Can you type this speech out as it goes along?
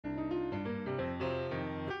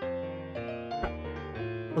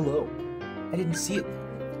Hello. I didn't see it.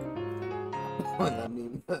 I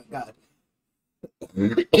mean, God.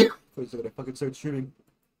 Wait a second, I fucking start streaming.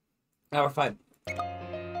 Now we're fine.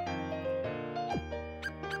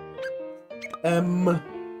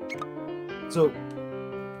 So,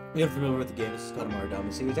 you're familiar with the game. This is Katamari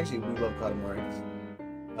Damacy. It's actually, we love Katamari.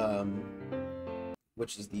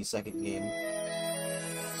 Which is the second game.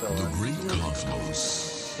 So, the great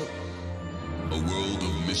cosmos. A world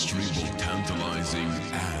of mystery both tantalizing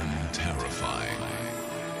and terrifying.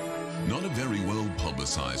 Not a very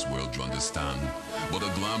well-publicized world, you understand, but a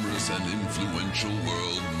glamorous and influential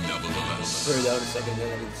world nevertheless. Sorry, that was a second,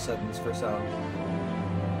 then I need to set this first out.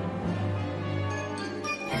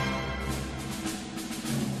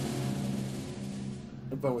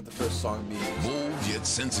 I'm fun with the first song being bold yet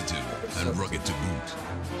sensitive and rugged to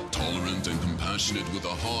boot. Tolerant and compassionate with a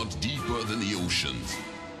heart deeper than the oceans.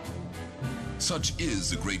 Such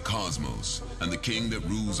is the great cosmos, and the king that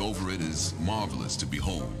rules over it is marvelous to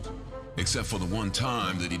behold. Except for the one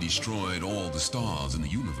time that he destroyed all the stars in the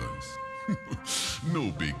universe.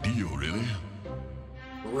 No big deal, really.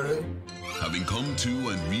 Really? Having come to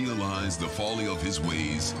and realized the folly of his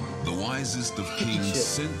ways, the wisest of kings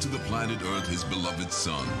sent to the planet Earth his beloved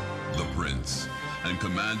son, the prince, and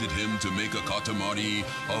commanded him to make a Katamari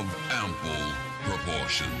of ample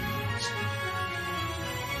proportions.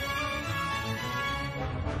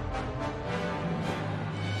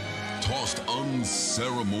 Tossed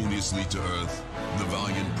unceremoniously to earth, the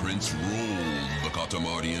valiant prince rolled the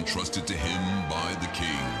Katamari entrusted to him by the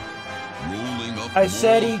king. Rolling up I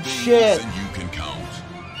said more eat things shit than you can count.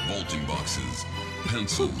 Vaulting boxes,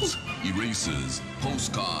 pencils, erasers,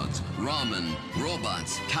 postcards, ramen,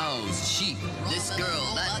 robots, cows, sheep, this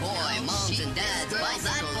girl, that boy, moms and dads,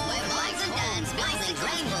 bicycles, moms and dads, buildings,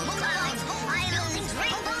 rainbows, clouds, islands,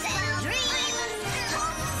 rainbows, and dreams,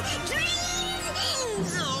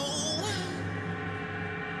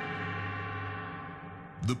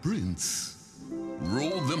 The prince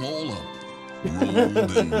rolled them all up.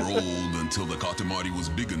 Rolled and rolled until the Katamari was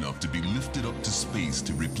big enough to be lifted up to space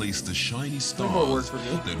to replace the shiny stars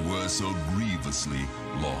that were so grievously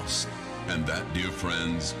lost. And that, dear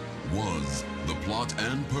friends, was the plot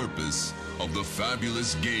and purpose of the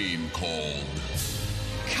fabulous game called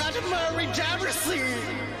Katamari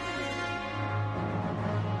Reroll.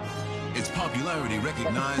 Its popularity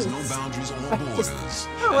recognized no boundaries or borders,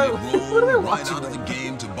 and What it am rolled I right watching out of right the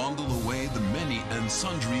game to bundle away the many and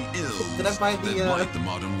sundry ills Did I find that the, blight the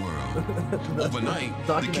modern world. Overnight,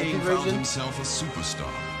 the king found version? himself a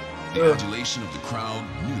superstar. The adulation of the crowd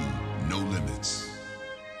knew no limits.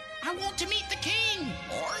 I want to meet the king.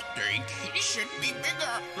 I think he should be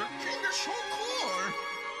bigger. The king is so cool.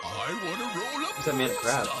 I want to roll up What's that man the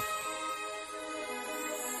crab? stuff.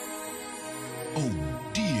 Oh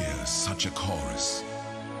dear, such a chorus.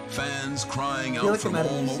 Fans crying out like from I'm at a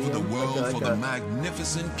all over the museum, world like for a- the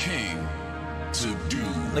magnificent king to do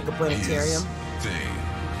Like a planetarium? his thing.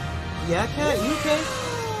 Yeah, Cat, you okay?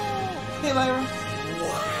 Hey, Lyra.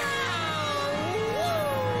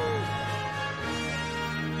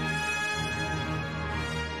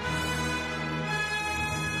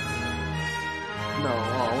 No,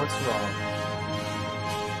 oh, what's wrong?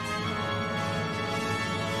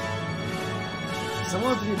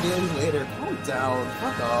 Someone with your days later, calm down,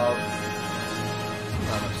 fuck off.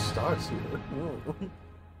 Not enough stars here.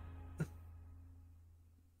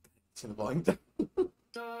 Turn the volume down.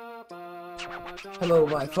 Hello,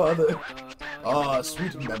 my father. Ah,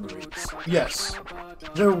 sweet memories. Yes,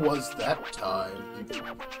 there was that time.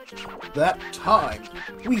 That time,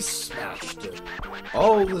 we smashed it.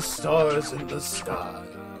 All the stars in the sky.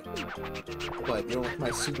 What, you don't like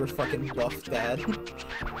my super fucking buff dad?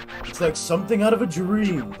 It's like something out of a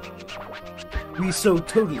dream. We so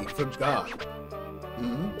totally forgot.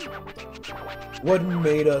 What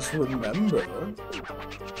made us remember?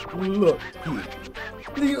 Look, Pete.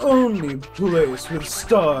 The only place with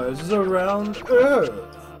stars is around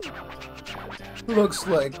Earth. Looks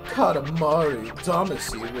like Katamari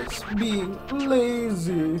Damacy was being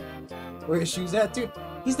lazy. Where his shoes at, dude?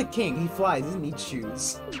 He's the king. He flies. He doesn't need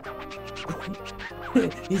shoes.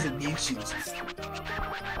 He doesn't need shoes.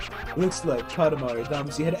 Looks like Katamari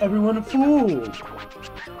Damacy had everyone fooled.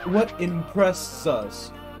 What impressed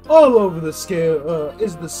us all over the scale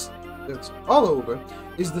all over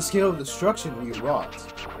is the scale of destruction we wrought.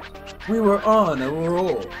 We were on a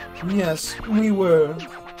roll. Yes, we were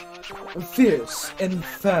fierce and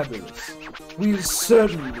fabulous. We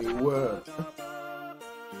certainly were.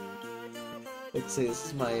 Let's say this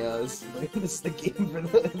is my this is the game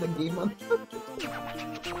for the game month.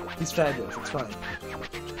 He's fabulous. It's fine.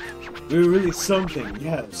 We were really something.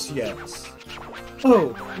 Yes, yes.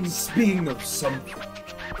 Oh, speaking of something,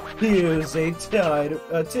 here's a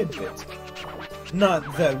tidbit.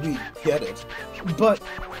 Not that we get it, but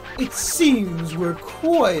it seems we're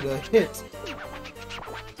quite a hit.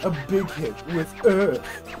 A big hit with Earth,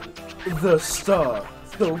 the star,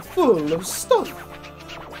 so full of stuff.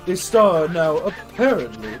 A star now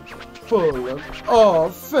apparently full of our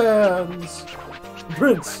fans.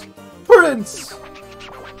 Prince!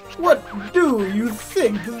 What do you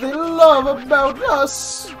think they love about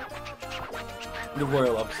us? The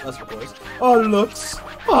royal office, of course. Our looks,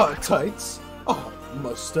 our tights, our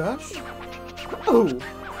mustache. Oh,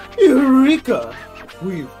 Eureka!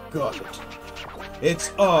 We've got it.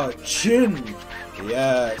 It's our chin.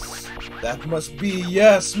 Yes, that must be,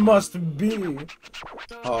 yes, must be.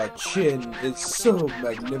 Our chin is so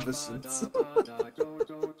magnificent. This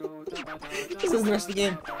is the rest of the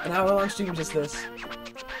game. An hour-long stream just this.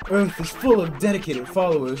 Earth is full of dedicated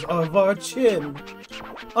followers of our chin.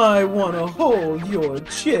 I wanna hold your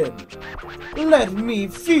chin. Let me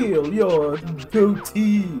feel your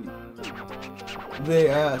goatee. They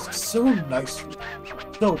ask so nicely,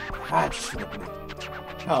 so passionately.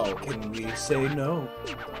 How can we say no?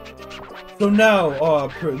 So now, our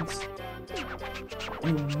prince,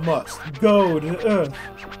 you must go to Earth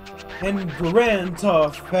and grant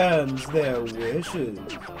our fans their wishes.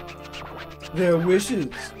 Their wishes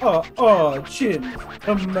are our chin's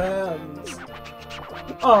commands.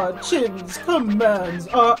 Our chin's commands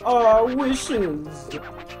are our wishes.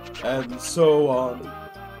 And so on.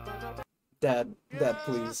 Dad,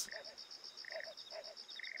 please.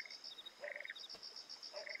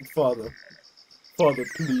 Father,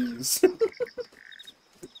 please.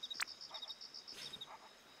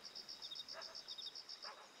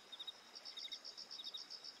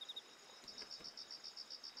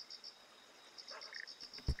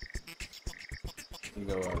 You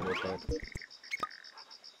go out real quick.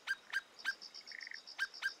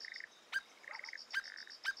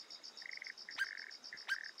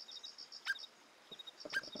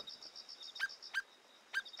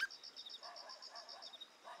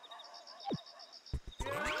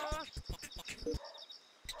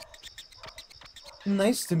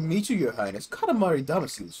 Nice to meet you, Your Highness. Katamari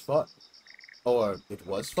Damacy is fun. Or, it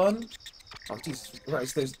was fun? Oh, Jesus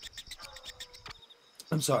Christ,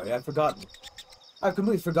 I'm sorry, I've forgotten. I've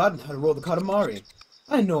completely forgotten how to roll the Katamari.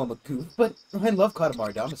 I know I'm a goof, but I love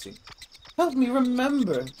Katamari Damacy. Help me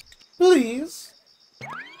remember, please.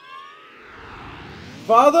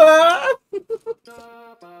 Father!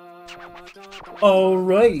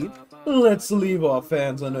 Alright, let's leave our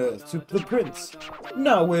fans on Earth to the Prince.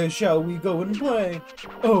 Now where shall we go and play?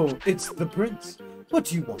 Oh, it's the Prince. What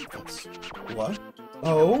do you want with us? What?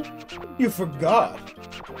 Oh? You forgot.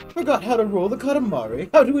 Forgot how to roll the Katamari,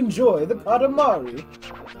 how to enjoy the Katamari.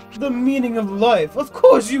 The meaning of life, of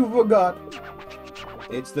course you forgot.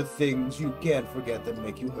 It's the things you can't forget that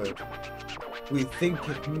make you hurt. We think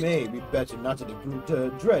it may be better not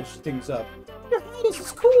to dredge things up. Your Highness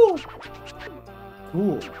is cool.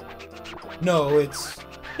 Cool. No, it's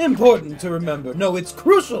important to remember. No, it's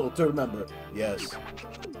crucial to remember. Yes.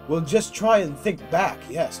 We'll just try and think back.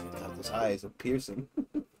 Yes. God, those eyes are piercing.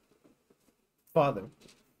 Father.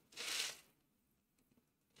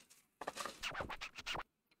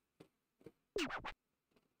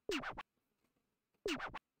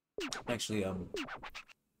 Actually,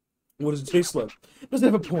 what does it taste like? Does it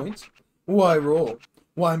have a point? Why roll?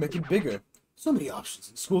 Why make it bigger? So many options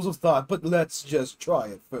and schools of thought, but let's just try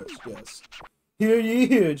it first, yes. Hear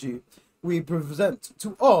ye, we present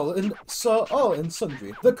to all and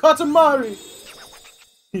sundry the Katamari!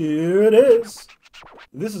 Here it is!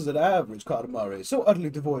 This is an average Katamari, so utterly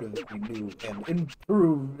devoid of new and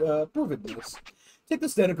improvedness. Take the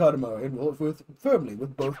standard Katamari and roll it firmly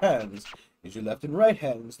with both hands. Use your left and right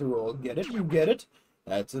hands to roll. Get it? You get it?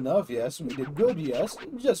 That's enough, yes. We did good, yes.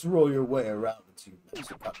 Just roll your way around until you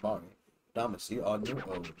master Katamari Damacy on your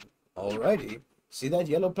own. Alrighty. See that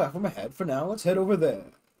yellow platform ahead? For now, let's head over there.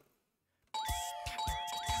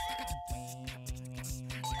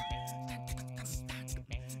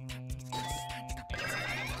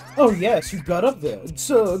 Oh yes, you got up there.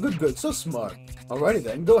 So good, so smart. Alrighty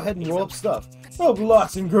then, go ahead and roll up stuff. Roll up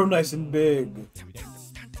lots and grow nice and big.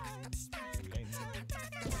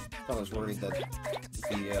 I was worried that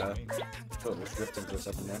the foot was drifting for a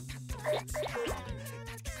second there.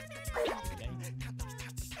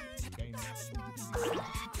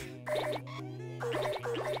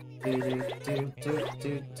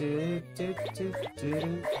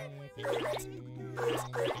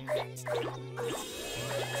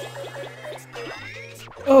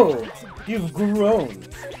 Oh, you've grown.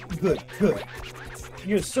 Good.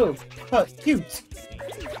 you're so cute.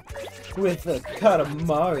 With a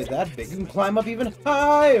Katamari that big, you can climb up even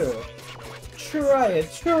higher. Try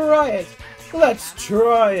it, try it. Let's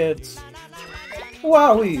try it.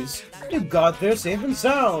 Wowies, you got there safe and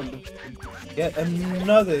sound. Yet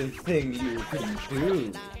another thing you can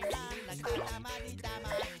do.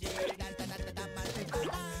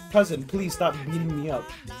 Cousin, please stop beating me up.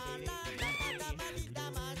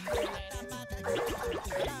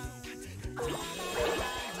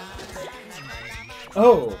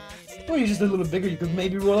 Oh, well, you're just a little bigger, you could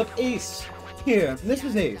maybe roll up Ace. Here, this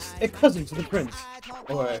is Ace, a cousin to the prince.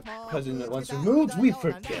 Or a cousin that once removed, we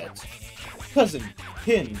forget. Cousin,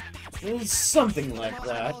 kin, something like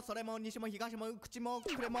that.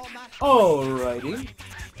 Alrighty.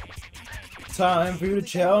 Time for you to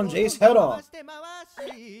challenge Ace head on.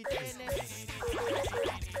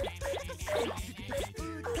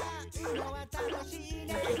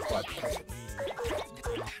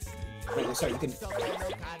 Wait, sorry, you can...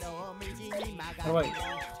 How do I...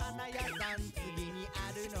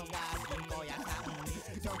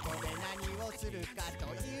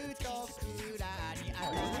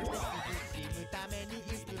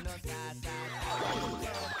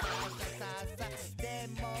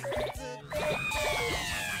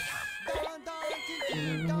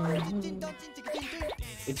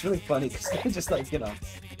 It's really funny because they're just like, you know,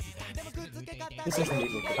 this isn't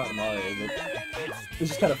music for Katamari, but it's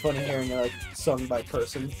just kind of funny hearing it like sung by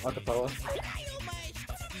person a cappella.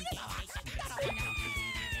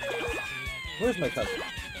 Where's my cousin?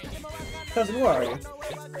 Cousin, where are you?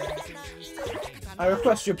 I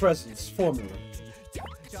request your presence formally.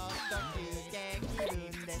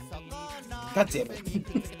 God damn it.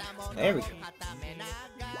 There we go.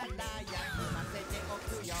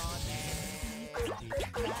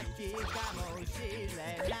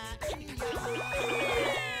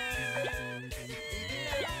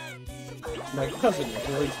 My cousin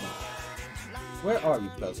avoids me. Where are you,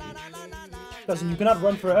 cousin? Cousin, you cannot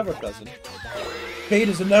run forever, cousin. Fate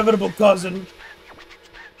is inevitable, cousin!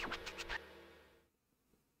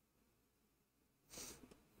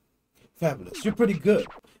 Fabulous, you're pretty good.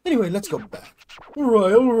 Anyway, let's go back.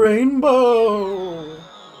 Royal Rainbow!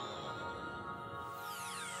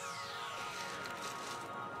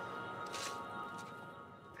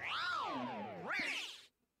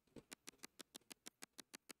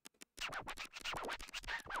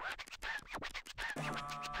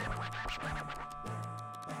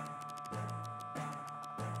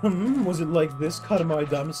 Was it like this, Katamari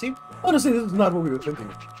Damacy? Honestly, this is not what we were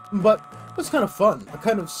thinking. But it's kind of fun. A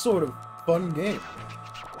kind of, sort of, fun game.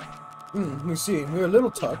 You see, we're a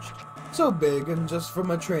little touched. So big, and just from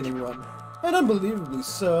my training run. An unbelievable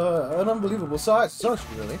size, such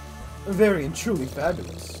really. Very and truly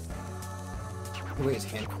fabulous. The way his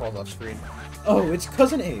hand crawled off screen. Oh, it's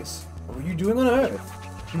Cousin Ace. What were you doing on Earth?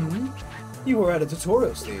 You were at a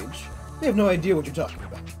tutorial stage. We have no idea what you're talking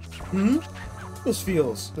about. The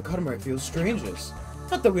Katamari feels strangeness.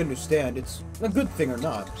 Not that we understand it's a good thing or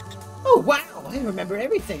not. Oh wow, I remember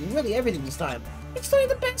everything, really everything this time. It's totally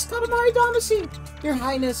the best Katamari Damacy! Your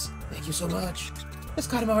Highness, thank you so much. This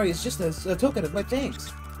Katamari is just a token of my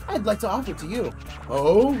thanks. I'd like to offer it to you.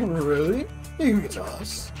 Oh, really? You can get to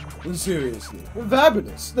us. Seriously,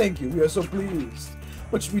 fabulous, thank you, we are so pleased.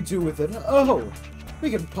 What should we do with it? Oh, we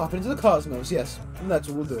can pop into the cosmos, yes, and that's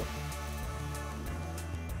what we'll do.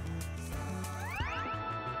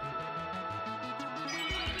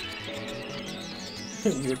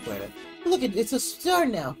 Weird planet. Look, it's a star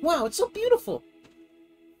now. Wow, it's so beautiful.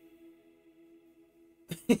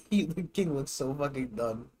 The king looks so fucking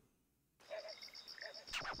dumb.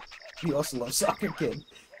 He also loves Soccer Kid.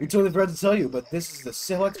 We totally forgot to tell you, but this is the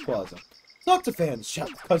Salex Plaza. Talk to fans, shout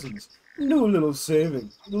to cousins. Do a little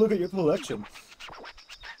saving. Look at your collection.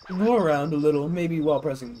 Go around a little, maybe while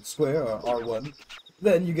pressing square or R1.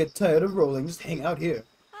 Then you get tired of rolling, just hang out here.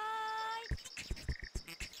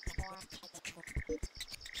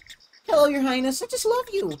 Hello, Your Highness. I just love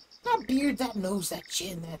you. That beard, that nose, that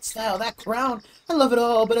chin, that style, that crown. I love it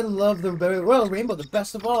all, but I love the Royal Rainbow the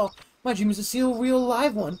best of all. My dream is to see a real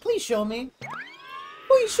live one. Please show me.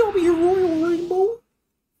 Please show me your Royal Rainbow.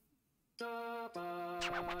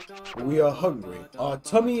 We are hungry. Our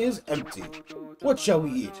tummy is empty. What shall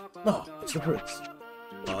we eat? Ah, it's the prince.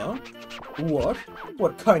 Huh? What?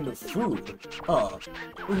 What kind of food? Ah,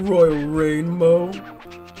 Royal Rainbow?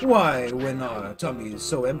 Why, when our tummy is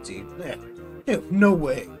so empty? No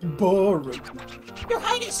way. Boring. Your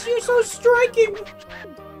Highness, you're so striking!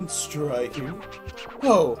 Striking?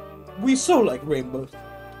 Oh, we so like rainbows.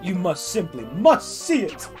 You must see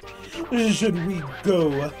it! Should we go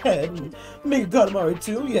ahead and make Katamari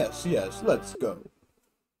too? Yes, let's go.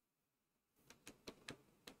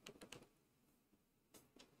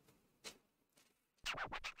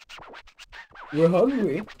 We're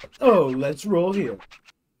hungry. Oh, let's roll here.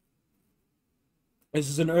 This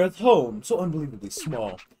is an Earth home, so unbelievably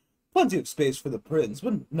small. Plenty of space for the prince,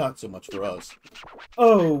 but not so much for us.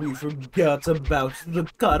 Oh, we forgot about the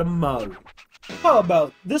Katamari. How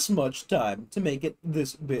about this much time to make it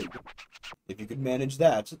this big? If you could manage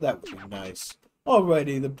that, that would be nice.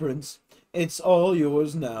 Alrighty, the prince. It's all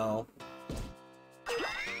yours now.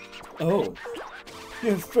 Oh,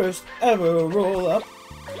 your first ever roll-up.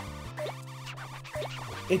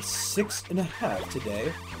 It's 6.5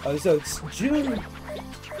 today. So it's June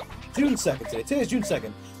 2nd today. Today is June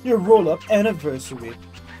 2nd. Your roll-up anniversary.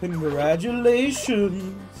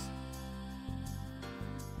 Congratulations!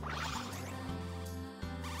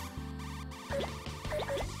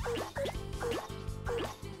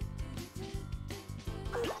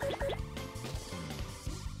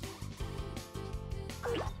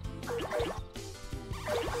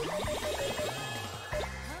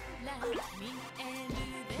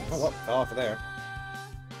 Oh, well, fell off of there.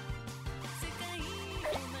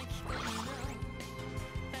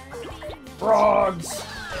 Frogs!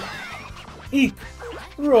 Eek!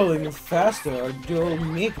 Rolling faster, you'll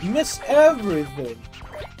miss everything!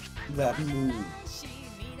 That move.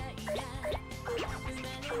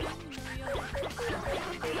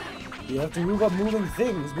 You have to move up moving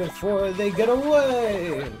things before they get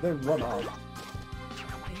away! They run off.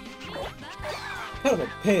 Kind of a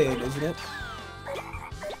pain, isn't it?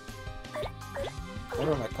 I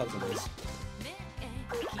wonder where my cousin is.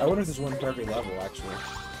 I wonder if there's one for every level, actually.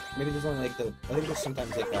 Maybe there's only like I think there's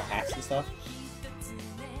sometimes like hacks and stuff.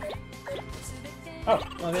 Oh,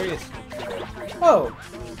 there he is. Oh,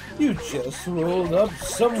 you just rolled up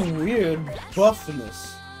some weird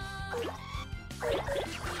buffness.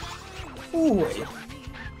 Wait,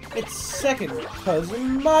 it's second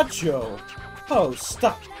cousin Macho. Oh,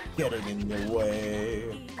 stop getting in the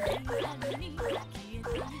way.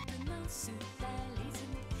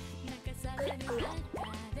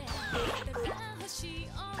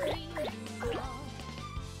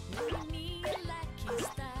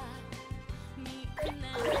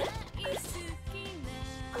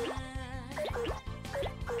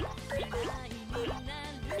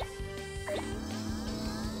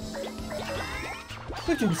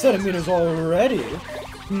 "15 centimeters already?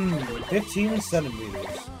 15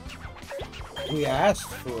 centimeters. We asked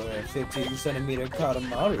for a 15 centimeter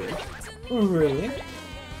Katamari. Really?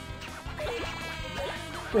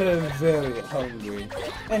 We're very hungry,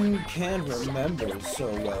 and can't remember so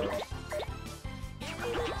well.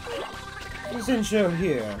 Since you're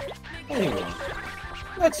here, anyway,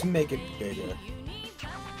 let's make it bigger."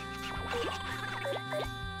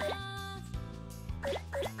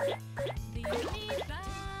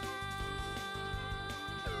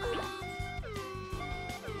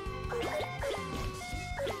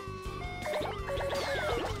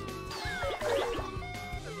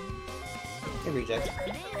 Hey, reject.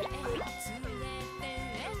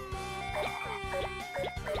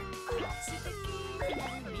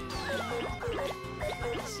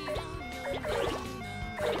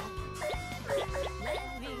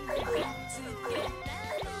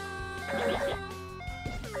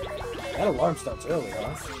 That alarm starts early,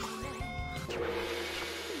 huh?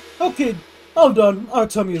 Okay, all done. Our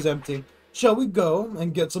tummy is empty. Shall we go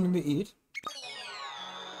and get something to eat?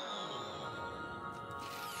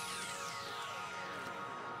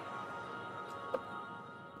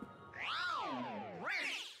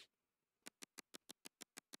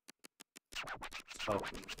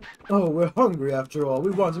 Oh, we're hungry after all.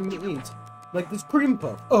 We want something to eat. Like this cream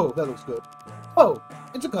puff. Oh, that looks good. Oh,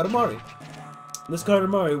 it's a Katamari. This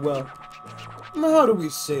Katamari, well, how do we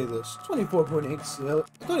say this? 24.8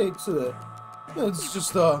 it's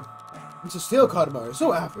just, it's a stale Katamari.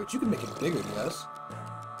 So average. You can make it bigger, yes?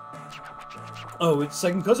 Oh, it's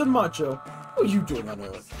second cousin Macho. What are you doing on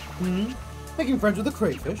Earth? Making friends with a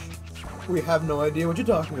crayfish? We have no idea what you're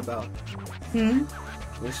talking about.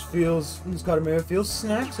 This Katamari feels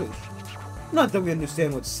snacksish. Not that we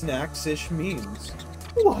understand what snacksish means.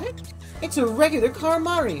 What? It's a regular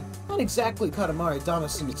Katamari. Not exactly Katamari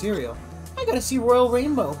Damacy material. I gotta see Royal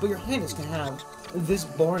Rainbow, but your highness can have this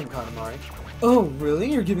boring Katamari. Oh,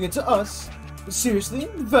 really? You're giving it to us? Seriously?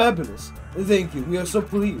 Fabulous. Thank you, we are so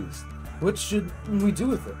pleased. What should we do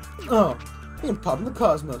with it? Oh, we can pop in the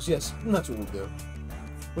cosmos. Yes, that's what we'll do.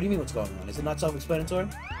 What do you mean what's going on? Is it not self-explanatory?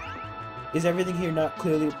 Is everything here not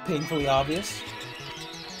clearly painfully obvious?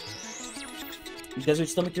 Desert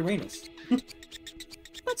Stomach Uranus.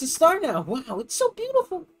 That's a star now. Wow, it's so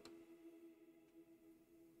beautiful.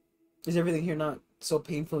 Is everything here not so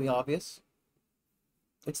painfully obvious?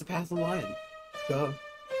 It's the path of the lion. Duh.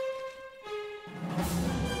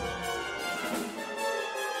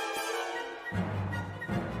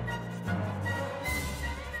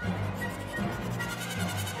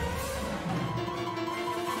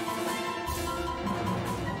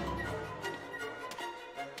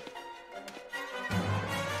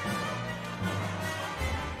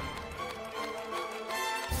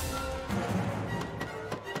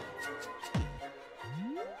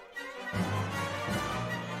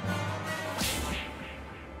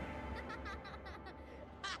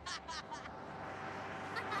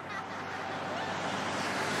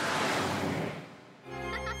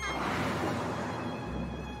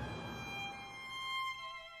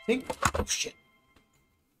 Pink? Oh, shit.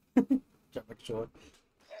 Drop my controller.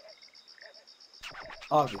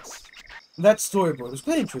 Obvious. That storyboard was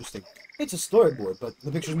quite interesting. It's a storyboard, but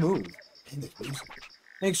the pictures move. And there's music.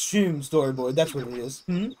 An extreme storyboard, that's what it is.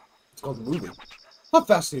 It's called a movie. How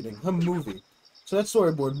fascinating, a movie. So that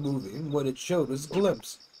storyboard movie, what it showed was a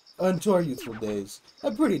glimpse into our youthful days.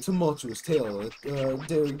 A pretty tumultuous tale,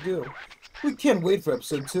 daring do. We can't wait for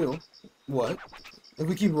episode 2. What? If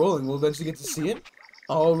we keep rolling, we'll eventually get to see it?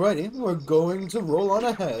 Alrighty, we're going to roll on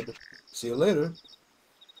ahead. See you later.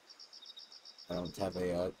 I don't have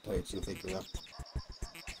a player 2 thinking about.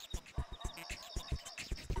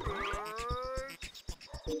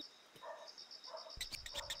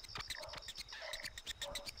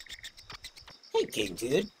 Hey, King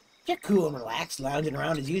Dude. You're cool and relaxed, lounging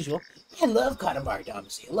around as usual. I love Katamari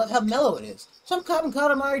Damacy. I love how mellow it is. So I'm caught in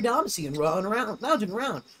Katamari Damacy and lounging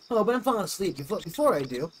around. Oh, but I'm falling asleep. Before I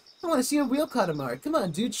do, I want to see a real Katamari. Come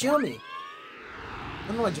on, dude, show me. I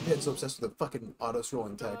don't know why Japan's so obsessed with the fucking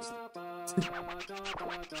auto-scrolling text.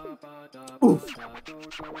 Oof.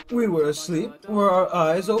 We were asleep. Were our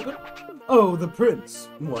eyes open? Oh, the prince.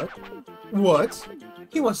 What? What?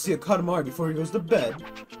 He wants to see a Katamari before he goes to bed.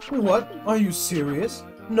 What? Are you serious?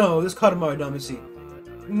 No, this Katamari Damacy.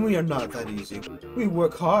 We are not that easy. We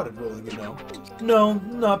work hard at rolling, you know. No,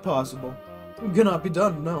 not possible. Cannot be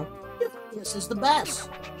done, no. This is the best.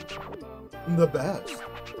 The best?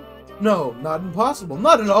 No, not impossible.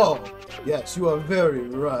 Not at all. Yes, you are very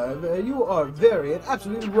right. You are very and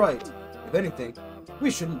absolutely right. If anything, we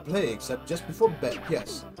shouldn't play except just before bed.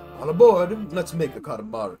 Yes. All aboard. Let's make a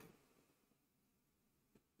Katamari.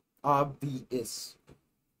 Obvious.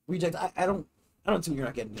 Reject. I don't see what you're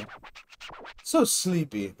not getting here. So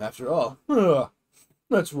sleepy, after all.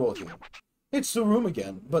 Let's roll here. It's the room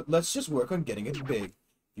again, but let's just work on getting it big.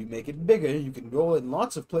 If you make it bigger, you can roll in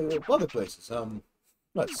lots of other places.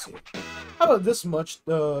 Let's see. How about this much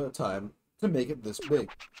time to make it this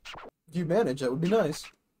big? If you manage, that would be nice.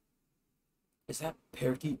 Is that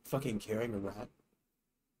parakeet fucking carrying a rat?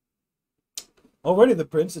 Alrighty, the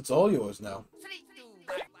prince, it's all yours now.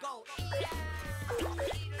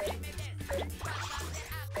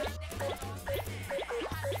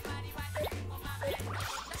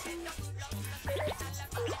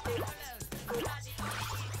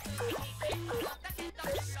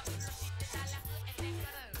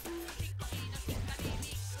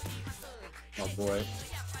 Oh boy.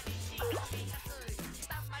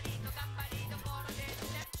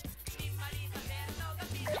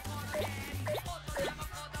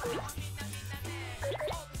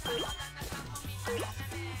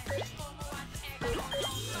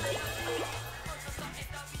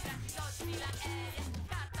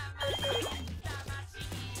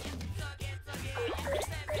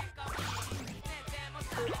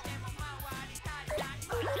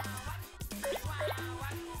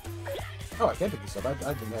 Oh, I can't pick this up. I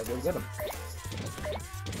think I didn't get him. I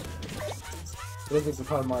don't think the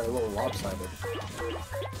Katamari a little lopsided.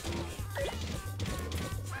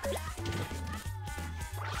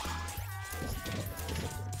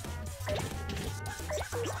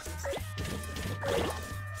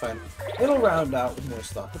 Fine. It'll round out with more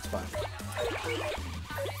stuff. It's fine.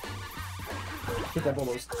 Pick up all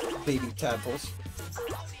those baby tadpoles.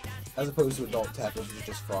 As opposed to adult tadpoles, which are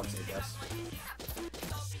just frogs, I guess.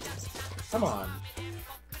 Come on.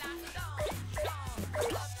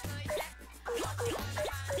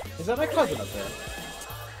 Is that my cousin up there?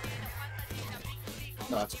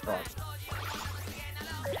 No, that's a frog.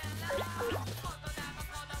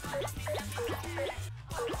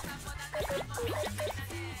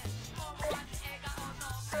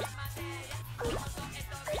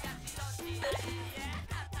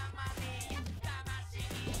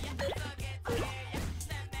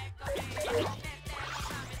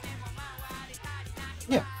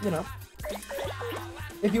 Yeah, you know.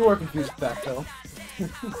 If you were confused back though.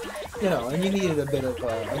 You know, and you needed a bit of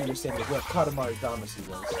understanding of what Katamari Damacy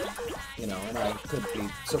was. You know, and I could be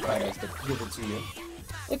so kind as to give it to you.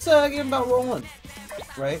 It's a game about rolling,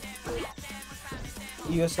 right?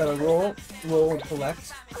 You just gotta roll and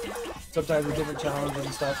collect. Sometimes with different challenges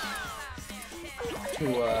and stuff. To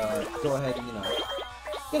go ahead and, you know,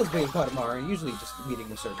 get as big as Katamari, usually just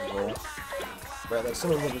meeting a certain goal. Right, like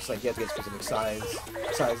some of them just like you have to get specific size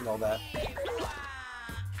and all that.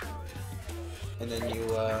 And then you,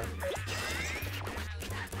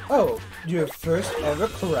 oh, your first ever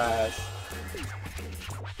crash.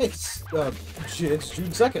 It's June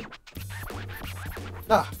 2nd.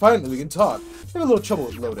 Ah, finally we can talk. We have a little trouble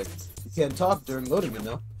with loading. We can't talk during loading, you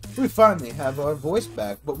know. We finally have our voice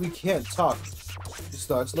back, but we can't talk. It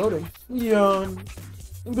starts loading. Yawn.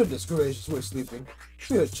 Goodness gracious, we're sleeping.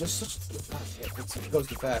 You're just such. It goes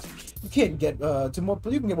too fast. You can't get to more.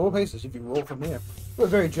 You can get more places if you roll from here. We're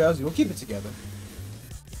very drowsy. We'll keep it together.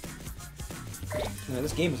 Yeah,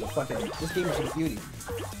 this game is a fucking. This game is a beauty.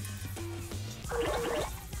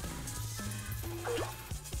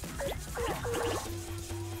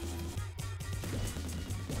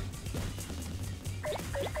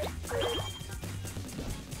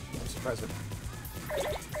 Surprise it.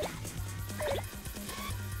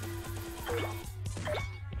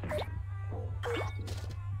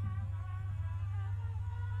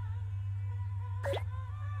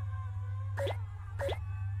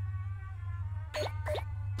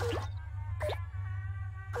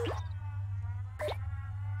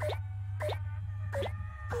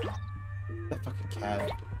 That fucking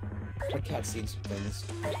cat. That cat's seen some things.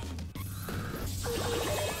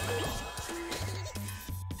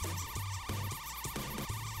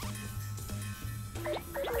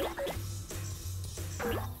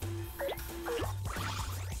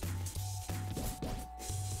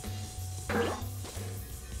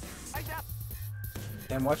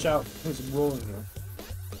 And watch out, there's rolling here.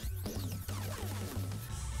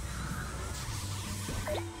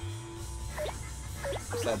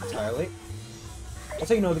 Is that entirely? That's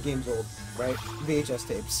how you know the game's old, right? VHS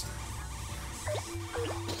tapes.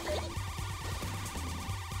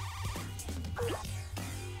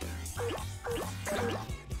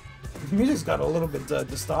 The music's got a little bit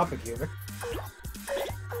dystopic here.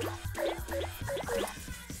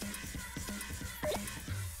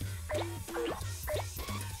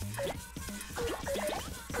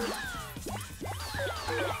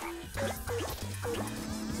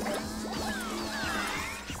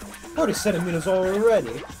 "40 centimeters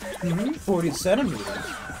already." 40 centimeters.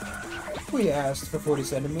 We asked for 40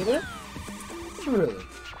 centimeters. Really?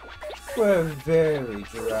 We're very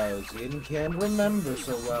drowsy and can't remember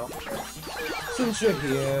so well. Since you're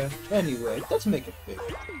here, anyway, let's make it big.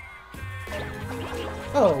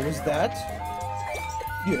 Oh, was that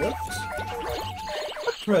gift?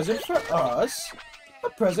 A present for us? A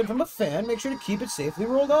present from a fan? Make sure to keep it safely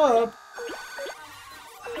rolled up.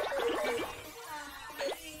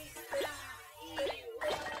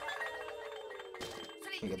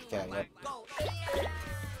 Can't get the cat yet.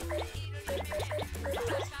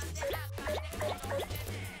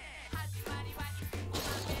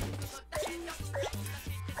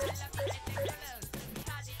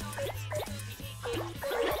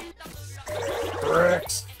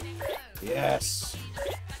 Bricks! Yes!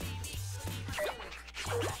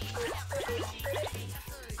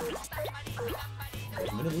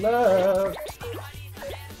 1 minute left!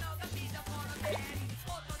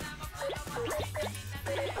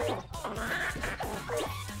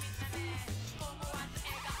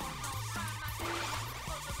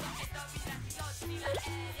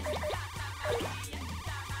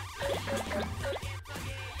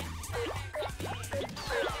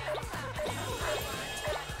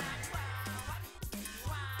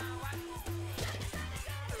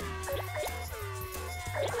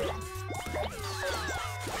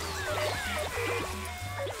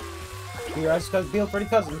 You guys feel pretty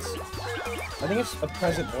cousins. I think it's a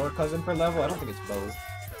present or a cousin per level. I don't think it's both.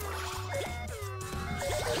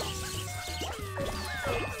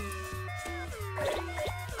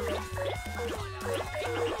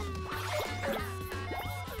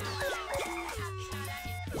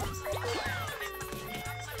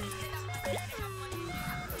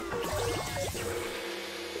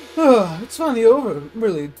 It's finally over. I'm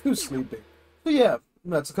really too sleepy. But yeah,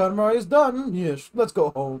 that's Katamari is done. Yes, let's go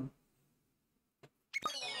home.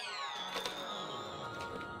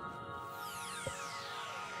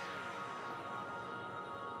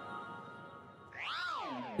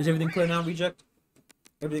 Is everything clear now, Reject?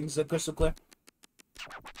 Everything's crystal clear?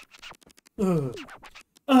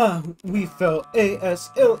 We fell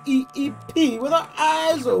A-S-L-E-E-P with our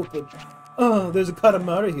eyes open. There's a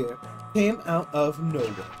Katamari here. Came out of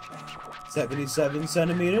nowhere. 77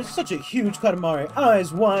 centimeters, such a huge Katamari.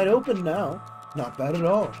 Eyes wide open now. Not bad at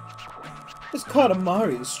all. This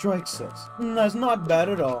Katamari strikes us. That's not bad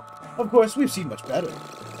at all. Of course, we've seen much better.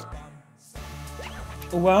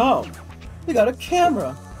 Wow, we got a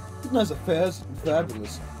camera. Nice affairs,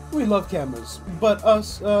 fabulous. We love cameras, but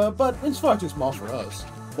it's far too small for us.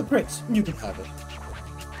 The Prince, you can have it.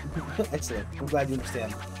 Excellent. I'm glad you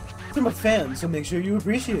understand. I'm a fan, so make sure you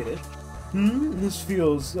appreciate it. This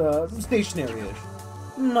feels stationary-ish.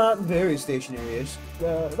 Not very stationary-ish.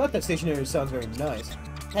 Not that stationary sounds very nice.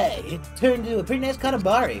 Hey, it turned into a pretty nice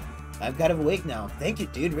Katamari. I've got to awake now. Thank you,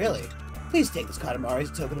 dude, really. Please take this Katamari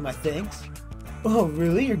as a token of my thanks. Oh,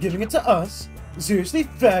 really? You're giving it to us? Seriously?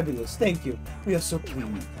 Fabulous. Thank you. We are so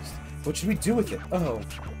pleased. What should we do with it? Oh,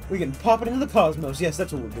 we can pop it into the cosmos. Yes,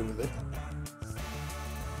 that's what we'll do with it.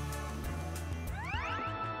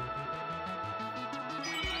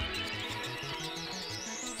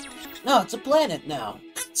 No, it's a planet now.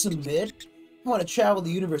 It's a bit. I want to travel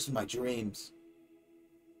the universe in my dreams.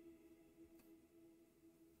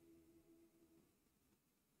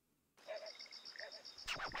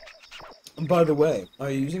 And by the way, are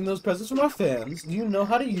you using those presents from our fans? Do you know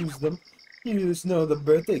how to use them? You just know the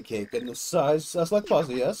birthday cake and the size just like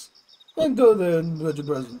pasta, yes? Then go there and put your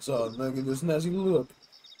presents on, making this nasty look.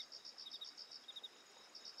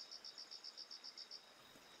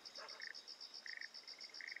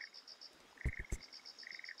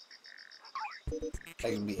 I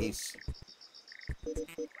can be ace.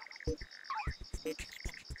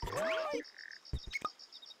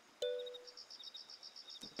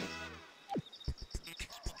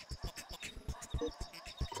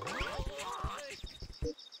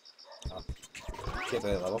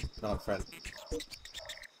 Level, not a friend.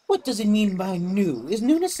 What does it mean by new? Is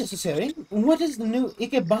newness necessary? What is the new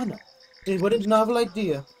Ikebana? What a novel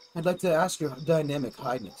idea. I'd like to ask your dynamic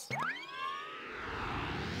highness.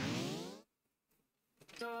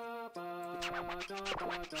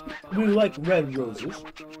 We like red roses,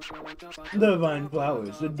 the vine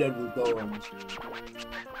flowers, the deadly thorns.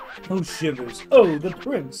 Oh, shivers. Oh, the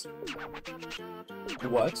prince.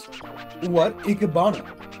 What? What? Ikebana.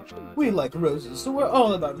 We like roses, so we're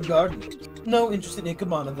all about gardening. No interest in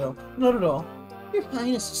Ikebana, though. Not at all. Your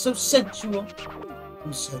Highness is so sensual.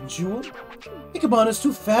 Sensual? Ikebana's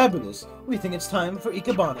too fabulous. We think it's time for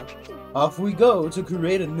Ikebana. Off we go to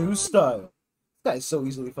create a new style. This guy's so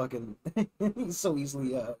easily fucking... he's so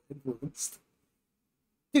easily, influenced.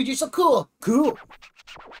 Dude, you're so cool! Cool!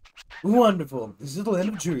 Wonderful. This is the land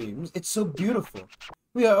of dreams. It's so beautiful.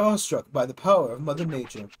 We are awestruck by the power of Mother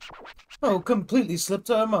Nature. Oh, completely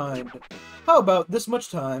slipped our mind. How about this much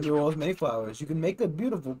time, you roll as many flowers, you can make a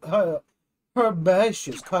beautiful,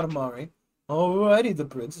 herbaceous Katamari. Alrighty, the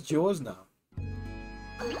prince, it's yours now.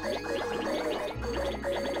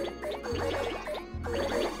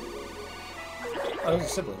 Oh, there's a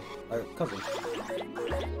sibling. Or cousin.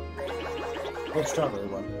 Oh, strawberry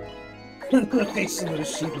one. The face of the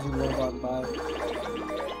sheep as we roll on by.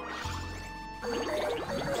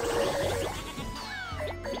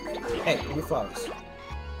 Hey, your flowers.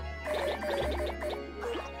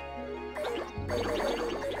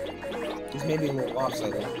 He's maybe a little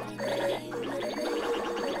lopsided.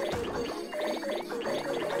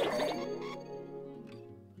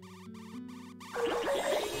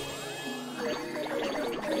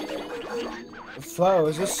 The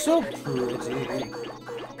flowers are so pretty.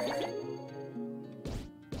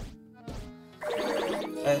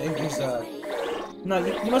 I think he's, no,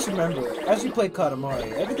 you must remember, as you play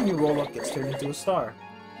Katamari, everything you roll up gets turned into a star.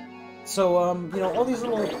 So, you know, all these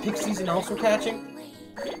little pixies and elves we're catching,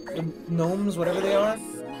 the gnomes, whatever they are,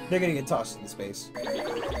 they're gonna get tossed into space.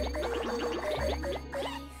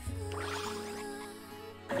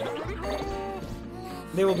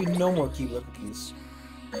 There will be no more Keebler cookies,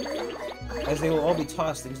 as they will all be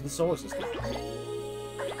tossed into the solar system.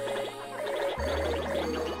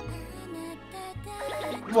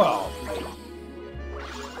 Well,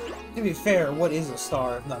 to be fair, what is a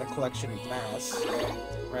star if not a collection of mass,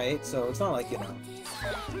 right? So it's not like, you know...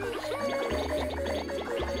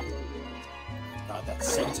 God, that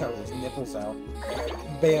centaur with his nipples out.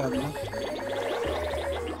 Bam.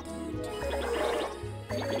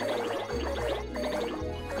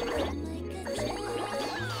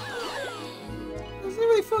 Is it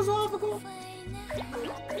really philosophical?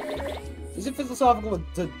 Is it philosophical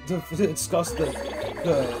to discuss the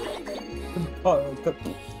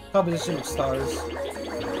composition of stars?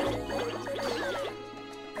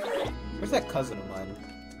 Where's that cousin of mine?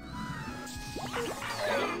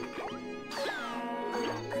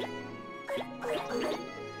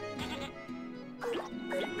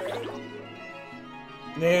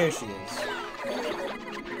 There she is.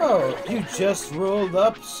 Oh, you just rolled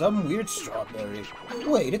up some weird strawberry.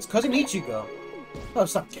 Wait, it's Cousin Ichigo. Oh,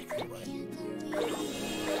 stop getting away.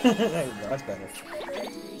 There we go, that's better.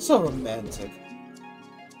 So romantic.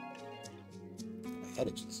 My head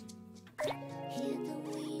itches.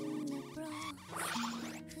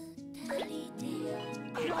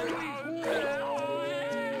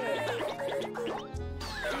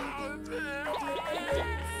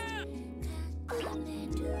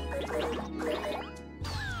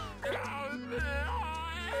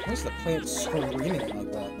 Why is the plant screaming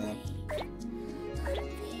like that, man?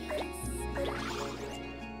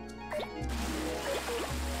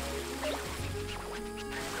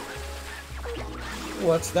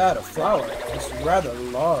 What's that? A flower? It's rather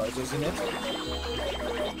large, isn't it?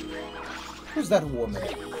 Who's that woman?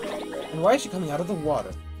 And why is she coming out of the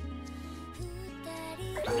water?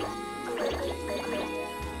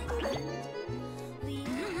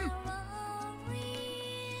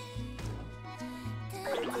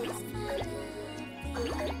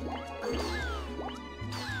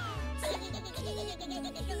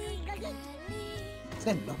 What's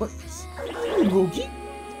that noise? Moogie?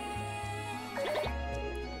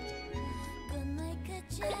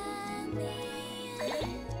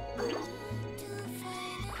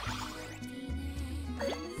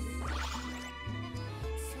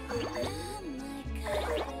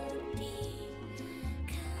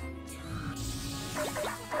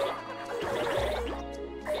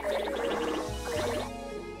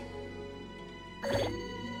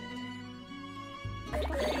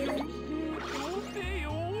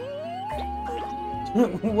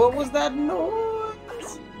 What was that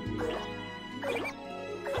noise?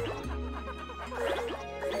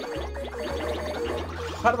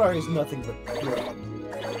 Katamari is nothing but pure.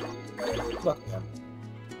 Look, man.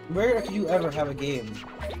 Where could you ever have a game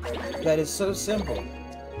that is so simple,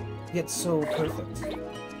 yet so perfect?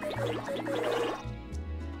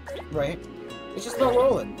 Right? It's just about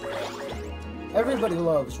rolling. Everybody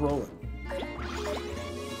loves rolling.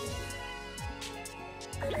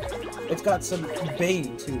 It's got some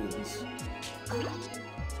Bane tunes.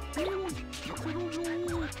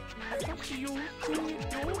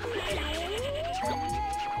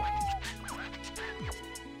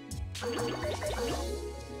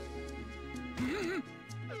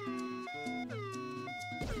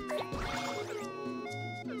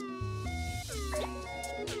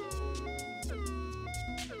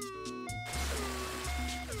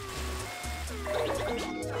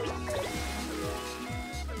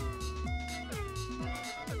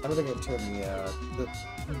 I don't think I turned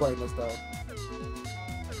the brightness down.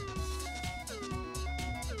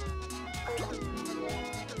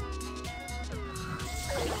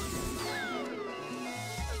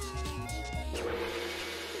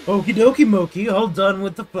 Okie dokie Moki, all done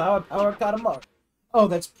with the flower power Katamari. Oh,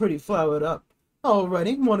 that's pretty flowered up.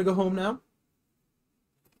 Alrighty, wanna go home now?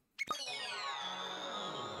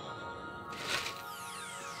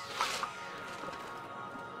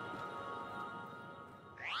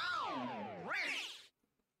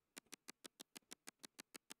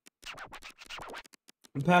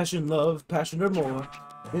 Passion, love, passion or more.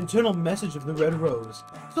 The internal message of the red rose.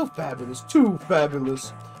 So fabulous, too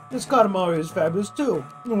fabulous. This Katamari is fabulous too.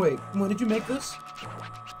 Wait, when did you make this?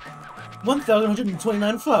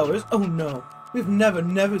 1,129 flowers? Oh no. We've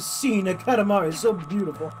never seen a Katamari so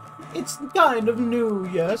beautiful. It's kind of new,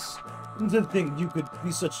 yes? To think you could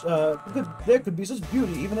be such, there could be such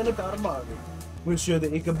beauty even in a Katamari. We're sure the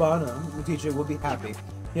Ikebana, the teacher, will be happy.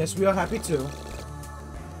 Yes, we are happy too.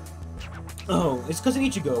 Oh, it's cousin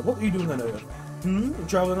Ichigo. What were you doing on Earth?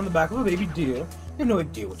 Traveling on the back of a baby deer? You have no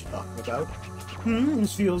idea what you're talking about.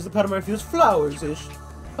 The Katamari feels flowers-ish.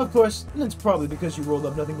 Of course, that's probably because you rolled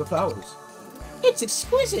up nothing but flowers. It's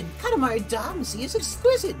exquisite! Katamari Damacy is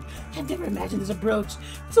exquisite! I've never imagined this approach.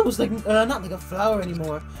 It's almost like, not like a flower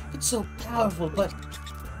anymore. It's so powerful, but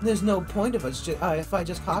there's no point of us if I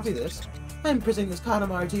just copy this. I'm presenting this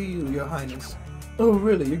Katamari to you, your highness. Oh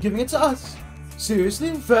really? You're giving it to us?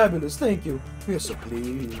 Seriously? Fabulous, thank you. We are so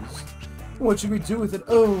pleased. What should we do with it?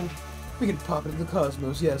 Oh, we can pop it into the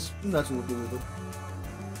cosmos, yes. That's what we'll do with it.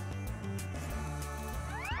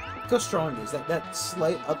 Look how strong it is. That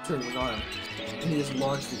slight upturn in his arm. And he just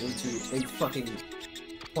launched it into a fucking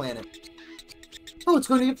planet. Oh, it's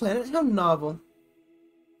going to be a planet? How novel.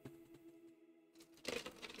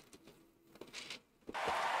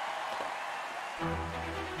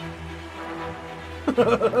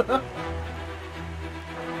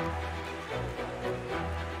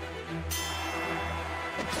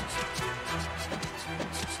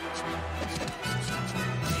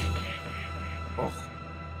 Oh.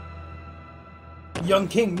 Young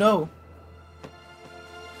King, no.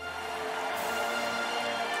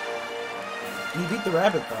 He beat the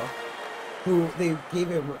rabbit, though. Who they gave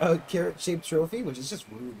him a carrot-shaped trophy, which is just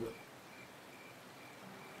rude.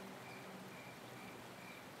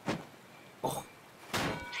 Oh.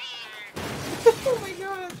 Oh my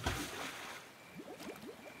god.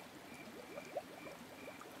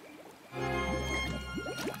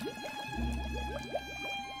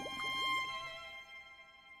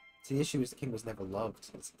 See, the issue is the king was never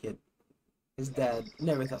loved as a kid. His dad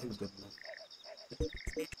never thought he was good enough.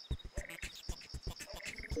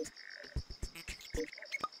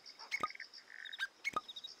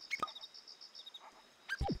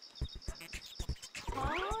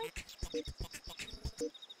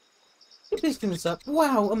 Please clean this up.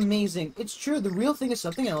 Wow, amazing. It's true, the real thing is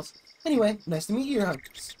something else. Anyway, nice to meet you, Your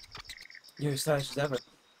Highness. You're as stylish as ever.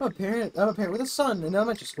 I'm a parent with a son in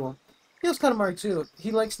elementary school. He loves Katamari too. He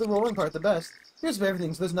likes the rolling part the best. Here's for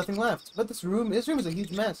everything, so there's nothing left. But this room is a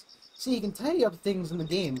huge mess. See, you can tidy up things in the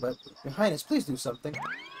game, but Your Highness, please do something.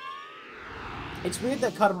 It's weird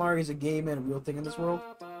that Katamari is a game and a real thing in this world.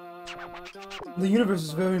 The universe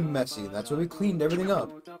is very messy, and that's why we cleaned everything up.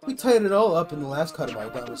 We tied it all up in the last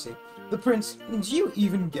Katamari Damacy. The prince, did you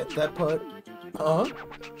even get that part? Huh?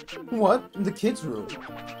 What? The kids' room?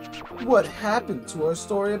 What happened to our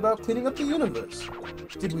story about cleaning up the universe?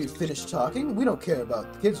 Did we finish talking? We don't care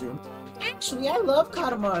about the kids' room. Actually, I love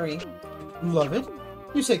Katamari. Love it?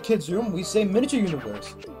 You say kids' room, we say miniature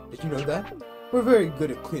universe. Did you know that? We're very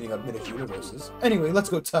good at cleaning up miniature universes. Anyway, let's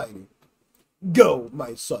go tidy. Go,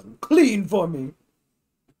 my son. Clean for me.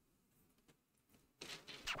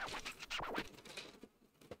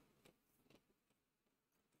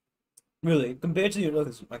 Really, compared to your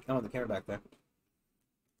look, I'm on the camera back there.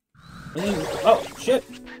 Oh, shit!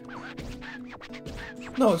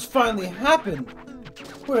 No, it's finally happened!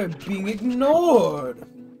 We're being ignored!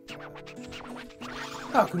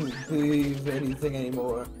 How can we believe anything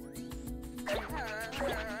anymore?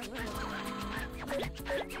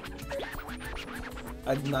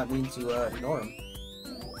 I did not mean to ignore him.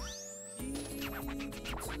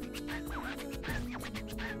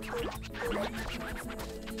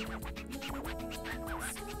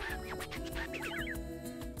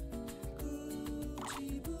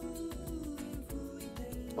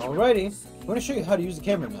 Alrighty, I'm going to show you how to use the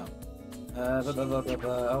camera now.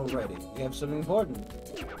 Alrighty, we have something important.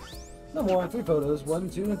 No more, 3 photos, 1,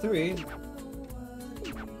 2, and 3.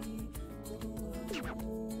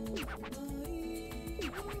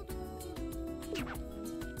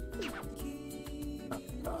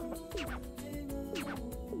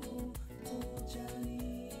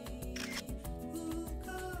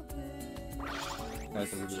 I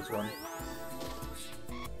think we do this one.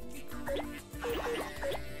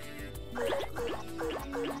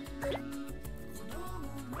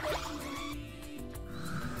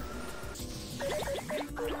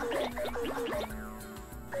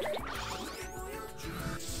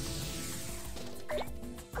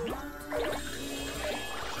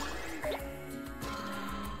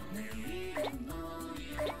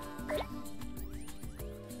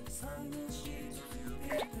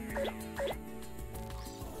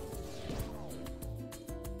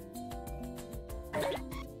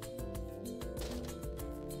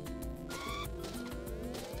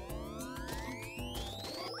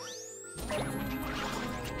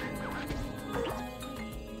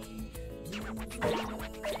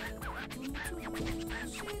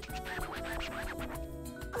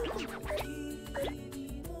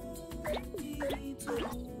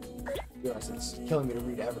 Yes, it's killing me to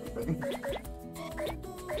read everything.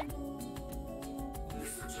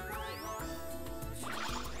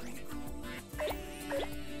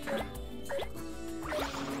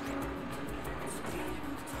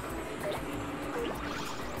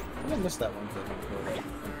 I missed that one thing.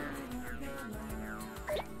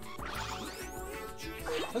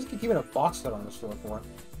 Why does it keep keeping a box cut on this floor for?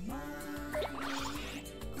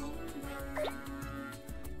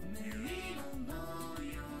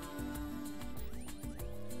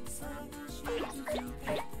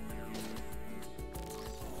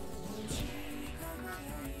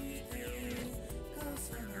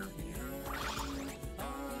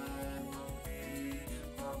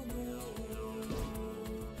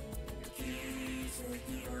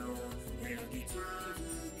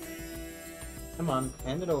 Come on,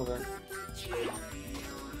 hand it over.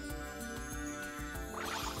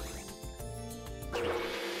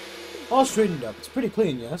 All straightened up. It's pretty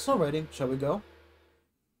clean, yes? Alrighty, shall we go?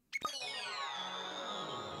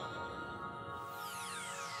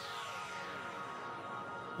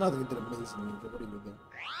 No, they did amazing. What are you doing?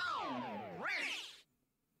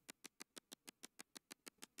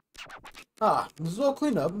 Ah, this is all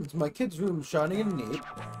cleaned up. It's my kid's room shining and neat.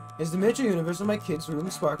 It's the miniature universe of my kid's room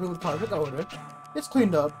sparkling with perfect order. It's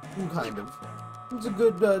cleaned up, kind of. It's a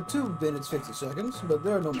good 2 minutes 50 seconds, but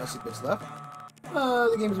there are no messy bits left.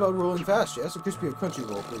 The game is about rolling fast, yes? A crispy or crunchy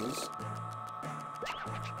roll, please.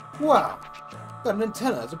 Wow! Got an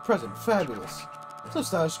antenna as a present. Fabulous. So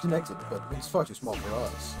stylish connected, but it's far too small for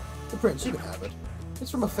us. The prince, you can have it.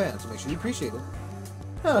 It's from a fan, so make sure you appreciate it.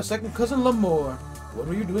 Ah, second cousin L'Amour. What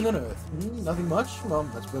were you doing on Earth? Nothing much? Well,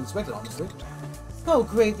 that's what I expected, honestly. Oh,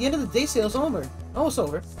 great. The end of the day sale's over. Almost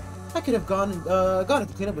over. I could have gone if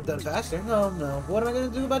the cleanup had done faster. Oh, no. What am I going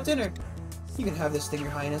to do about dinner? You can have this thing,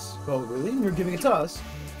 Your Highness. Oh, really? You're giving it to us?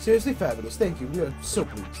 Seriously fabulous. Thank you. We are so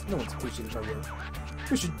pleased. No one's appreciated my work.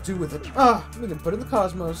 We should do with it. Ah, we can put it in the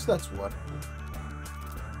cosmos. That's what.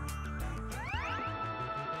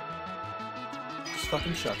 Just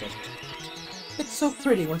fucking chuck it. It's so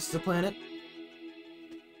pretty once it's a planet.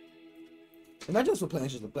 Imagine this what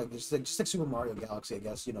planets just look like. Just like Super Mario Galaxy, I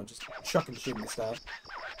guess. You know, just chucking shit in the sky.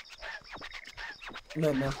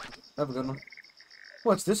 Man, have a good one.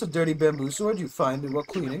 What's this? A dirty bamboo sword? You find it while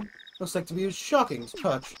cleaning? Looks like to be a shocking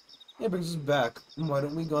touch. It brings us back. Why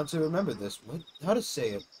don't we go on to remember this? What? How to say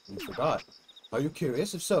it? We forgot. Are you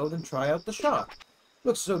curious? If so, then try out the shock.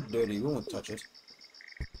 Looks so dirty, we won't touch it.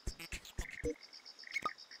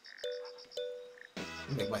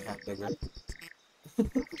 Make my hat bigger.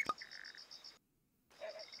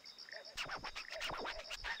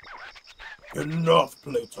 Enough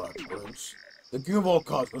playtime, Prince. The King of all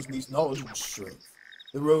cosmos needs knowledge and strength.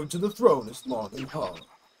 The road to the throne is long and hard.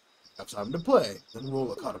 Have time to play, then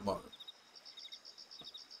roll a Katamari.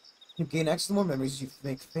 You gain X more memories as you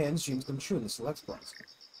make fans' dreams come true in the select class.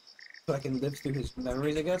 So I can live through his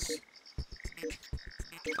memories, I guess?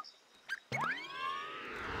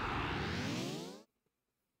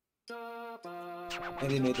 And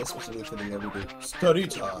they made this specifically for the everyday study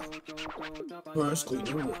time. First, clean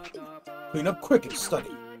your room. Clean up quick and study.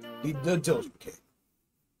 Be the diligent king.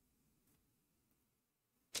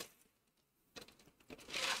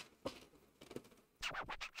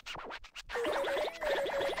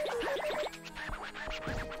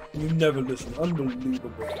 You never listen.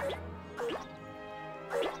 Unbelievable.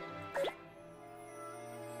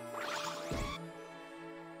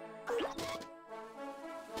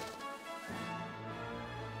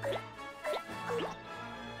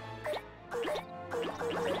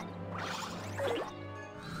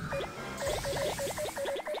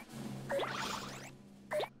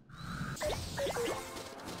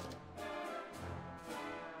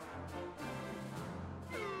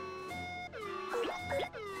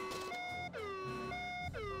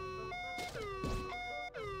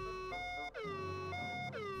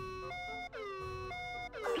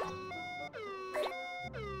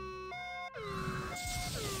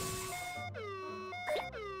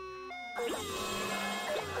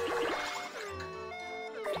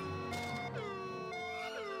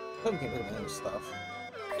 I can get rid of any stuff.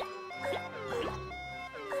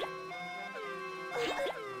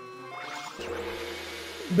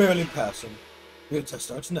 Barely passing. Your test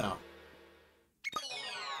starts now.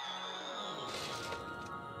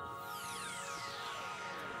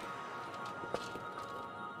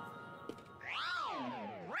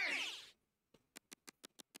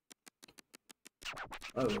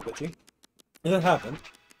 Oh, bitchy. And that happened.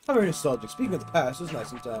 I'm very nostalgic. Speaking of the past, it's nice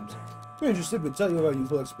sometimes. If you're interested, we'll tell you about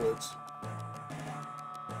youthful exploits.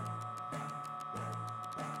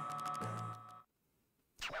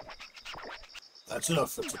 That's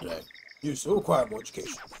enough for today. You still require more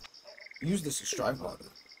education. Use this to strive harder.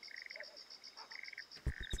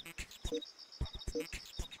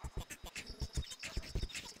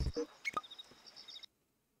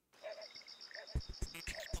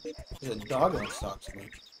 There's a dog on stock to me.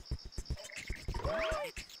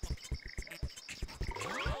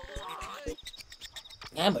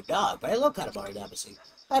 I'm a dog, but I love Katamari Damacy.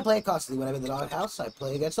 I play it constantly when I'm in the doghouse. I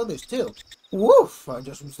play against others, too. Woof! I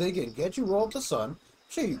just was thinking, can't you roll up the sun?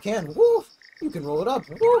 Sure you can. Woof! You can roll it up.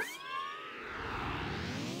 Woof!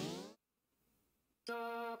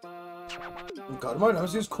 Katamari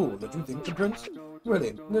Damacy is cool. Don't you think, the prince?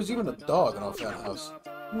 Really, there's even a dog in our fan house.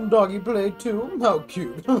 Doggy played too? How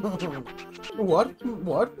cute. What?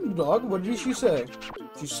 What? Dog? What did she say?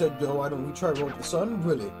 She said, "Go, why don't we try roll up the sun?"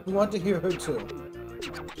 Really? We want to hear her too.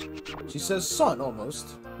 She says sun,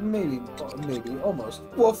 almost. Maybe, almost.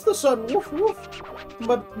 Woof, the sun, woof, woof.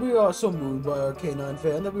 But we are so moved by our canine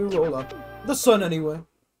fan that we roll up the sun anyway.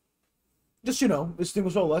 Just, you know,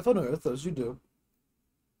 extinguish all life on Earth as you do.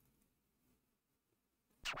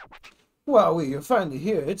 Wow, you're finally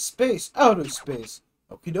here. It's space, outer space.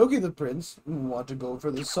 Okie dokie, the prince. Want to go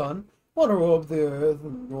for the sun? Want to roll up the Earth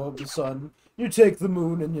and roll up the sun? You take the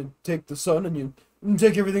moon and you take the sun and you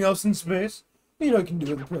take everything else in space. You know you can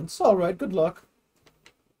do it, the prince. Alright, good luck.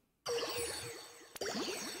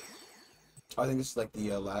 I think it's like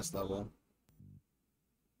the last level.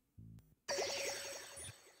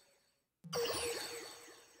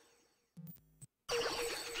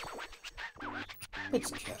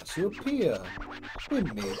 It's Cassiopeia. We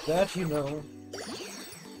made that, you know.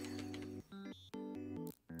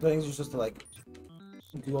 I think it's just to, like,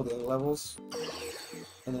 do all the other levels.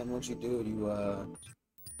 And then once you do, you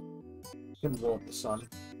can roll up the sun.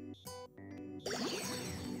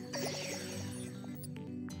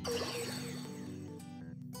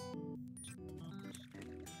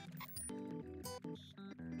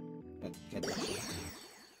 get that shit.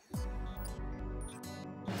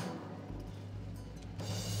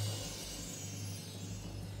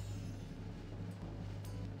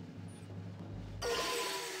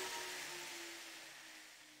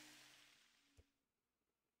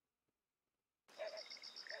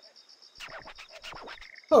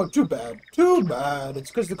 Oh, too bad. Too bad. It's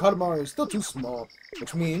because the Katamari is still too small,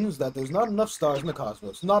 which means that there's not enough stars in the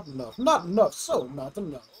cosmos. Not enough. Not enough. So not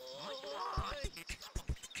enough.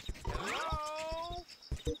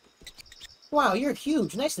 Wow, you're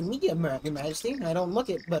huge. Nice to meet you, Your Majesty. I don't look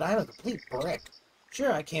it, but I'm a complete brick.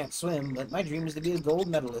 Sure, I can't swim, but my dream is to be a gold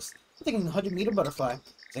medalist. I'm thinking 100-meter butterfly.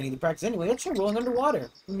 I need to practice anyway. Let's try rolling underwater.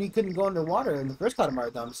 I mean, you couldn't go underwater in the first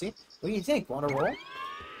Katamari Damacy. What do you think? Want to roll?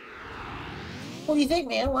 What do you think,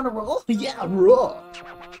 man? Want to roll? Yeah, roll!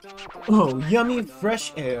 Oh, yummy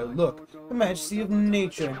fresh air. Look, the majesty of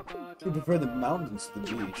nature. We prefer the mountains to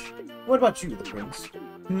the beach. What about you, the prince?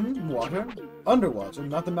 Water? Underwater,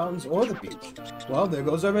 not the mountains or the beach. Well, there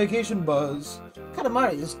goes our vacation buzz.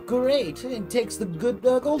 Katamari is great. It takes the good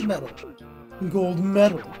gold medal. Gold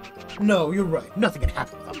medal? No, you're right. Nothing can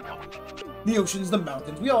happen without water. The oceans, the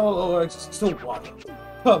mountains, we all owe our existence to water.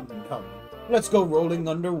 Come, come. Let's go rolling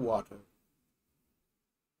underwater.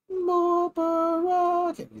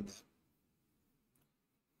 I can't read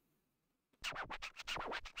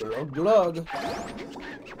that. Glug.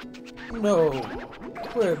 No,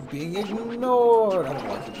 we're being ignored. I don't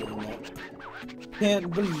like you doing that.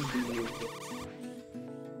 Can't believe it.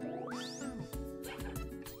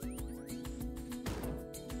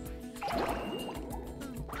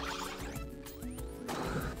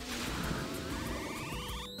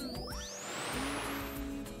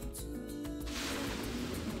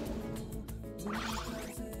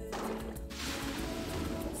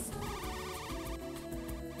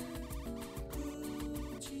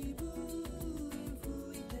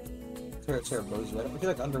 Terrabozu. I feel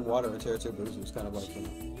like underwater a Terrabozu is kind of like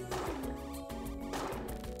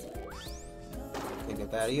can't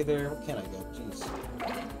get that either. What can I get? Jeez.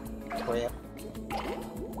 Crap.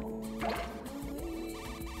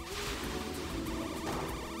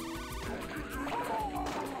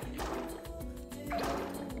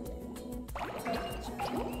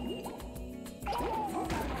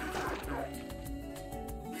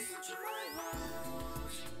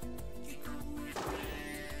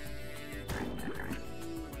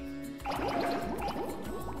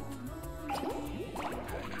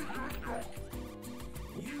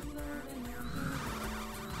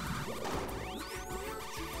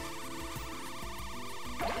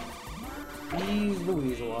 He's the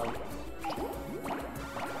weasel one.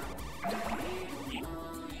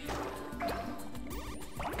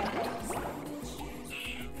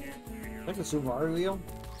 Like the Super Mario wheel?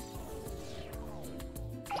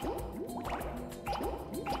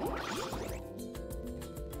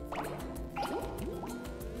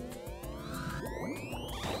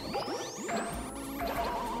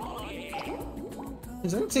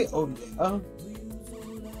 Does anyone say oh yeah?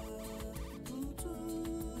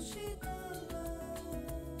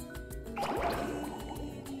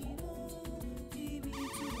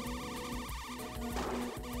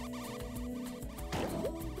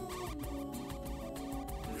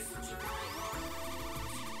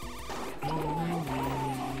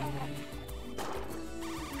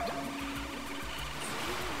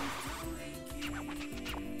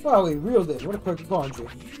 Wow, we reeled in. What a perfect laundry.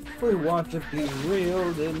 We want to be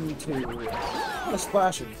reeled into. What a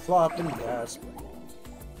splash and flop and gasp.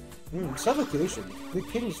 Suffocation. The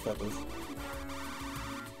king's feathers.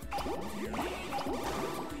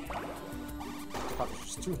 Top is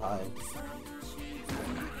just too high.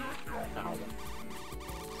 Ow.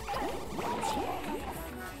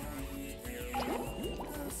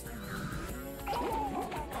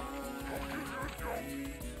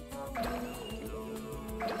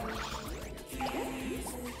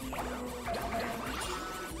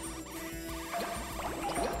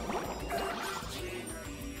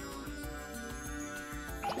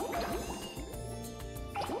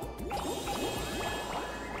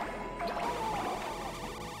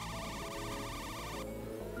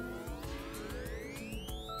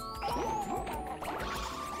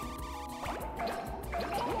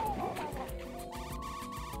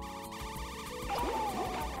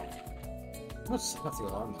 Let's set off the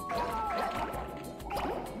alarm though.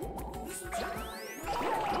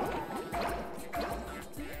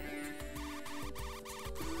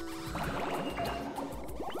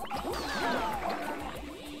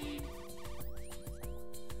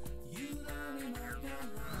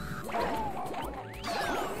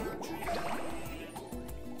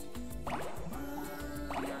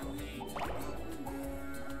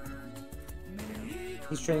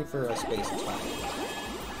 He's training for space, it's fine.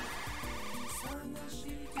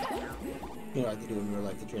 You know, like they do in real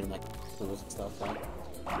life, they train in, like, pools and stuff, like,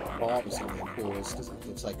 bomb is something cool,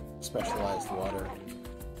 it's like, specialized water.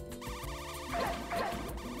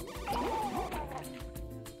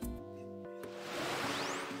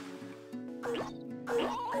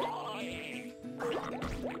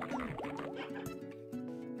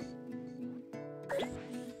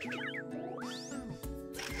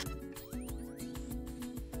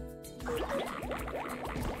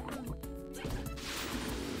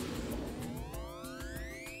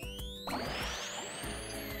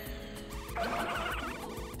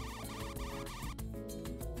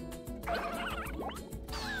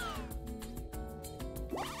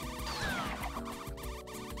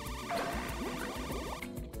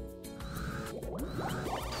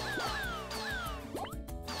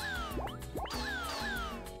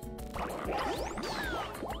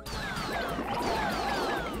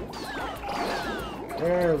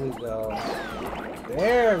 There we go.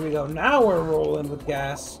 There we go. Now we're rolling with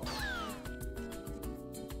gas.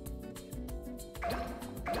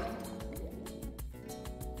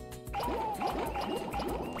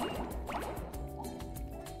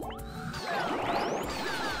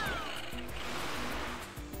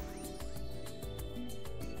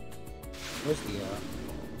 Where's the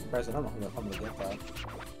present? I don't know if I'm gonna get that.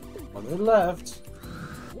 On the left.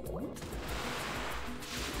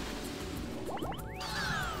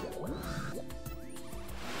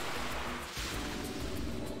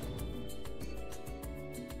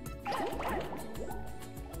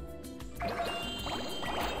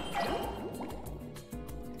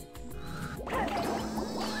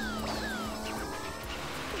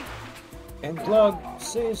 And Glug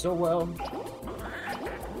say so well.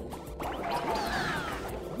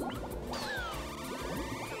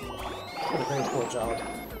 What a very poor job.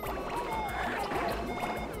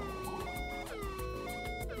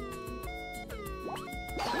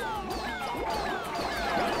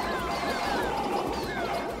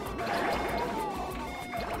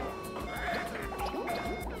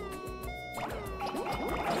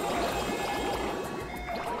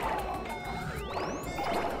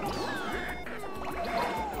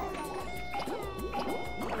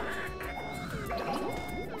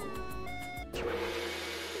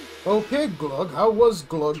 Okay, Glug, how was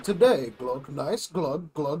Glug today? Glug, nice.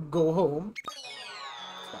 Glug, Glug, go home.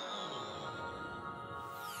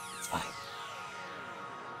 Fine.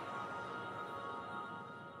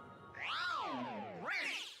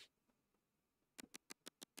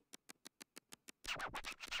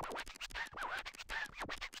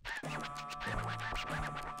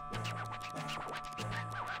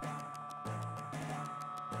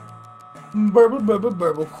 Burble, burble,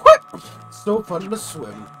 burble. What? So fun to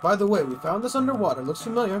swim. By the way, we found this underwater. Looks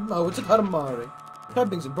familiar. Oh, it's a Katamari.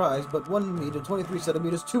 Typing surprise, but 1 meter, 23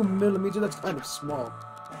 centimeters, 2 millimeters, that's kind of small.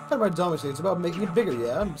 Katamari Damacy, it's about making it bigger,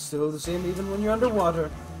 yeah? Still the same even when you're underwater.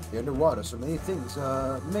 You're underwater, so many things,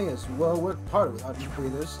 may as well work harder without you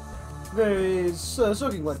breathers. Very,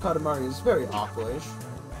 soaking wet Katamari is very aquish.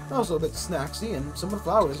 Also a bit snacksy and somewhat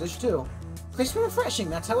flowers-ish, too. Crisp and refreshing,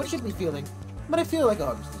 that's how it should be feeling. But I feel like,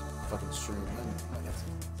 oh, Fucking stream, man.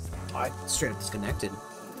 I straight up disconnected.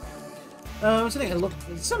 Something I look.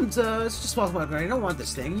 It's just falls about I don't want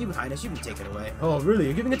this thing. You behind us, you can take it away. Oh, really?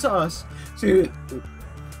 You're giving it to us? Seriously,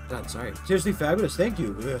 God, sorry. seriously fabulous. Thank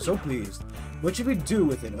you. We're so pleased. What should we do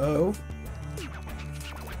with it? Oh,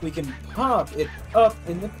 we can pop it up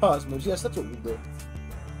in the cosmos. Yes, that's what we do.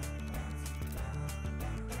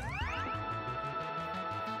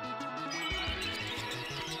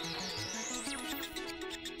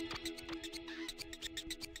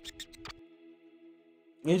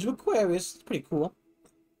 Age of Aquarius. It's pretty cool.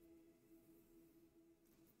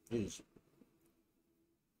 Jeez.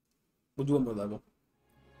 We'll do one more level.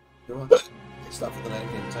 Go on. Stop for the night.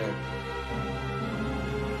 I'm getting tired.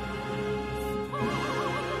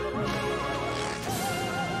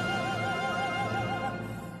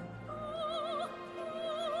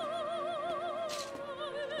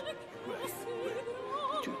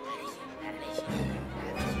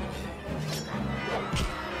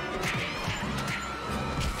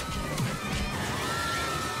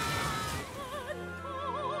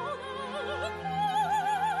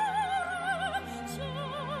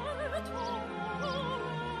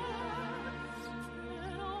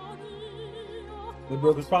 They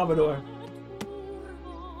broke his pompadour.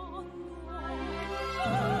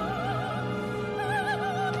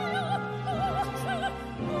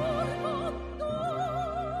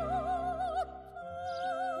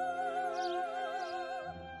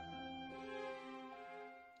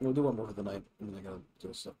 we'll do one more for the night, and then I gotta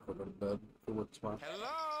do stuff before I go to bed for work tomorrow. Hello?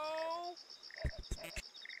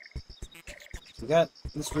 We got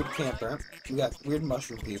this weird camper. We got weird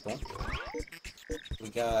mushroom people. We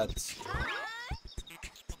got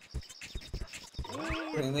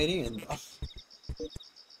Green Lady and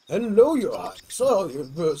hello, Your Highness. So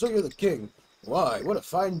you're the king. Why, what a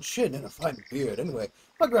fine chin and a fine beard. Anyway,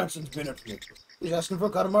 my grandson's been at me. He's asking for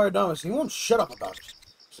Katamari Reroll. He won't shut up about it.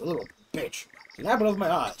 He's a little bitch. It's an apple of my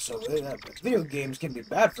eye, so video games can be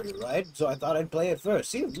bad for you, right? So I thought I'd play it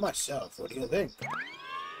first. See it myself. What do you think?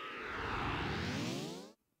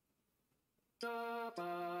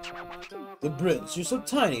 The Prince, you're so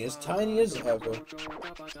tiny as ever.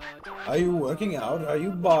 Are you working out? Are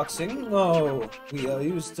you boxing? Oh, we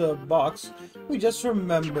used to box. We just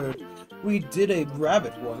remembered. We did a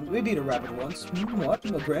rabbit once. We beat a rabbit once. What?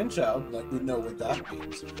 A grandchild? Like we know what that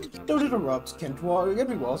means. Don't interrupt, Kentwar. You get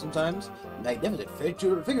me well sometimes.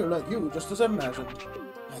 Magnificent figure like you, just as I imagined.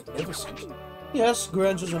 Magnificent. Yes,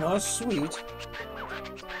 grandchildren are sweet.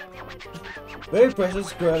 Very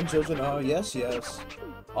precious grandchildren are. Yes, yes.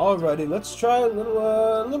 Alrighty, let's try a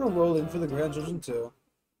little rolling for the grandchildren too.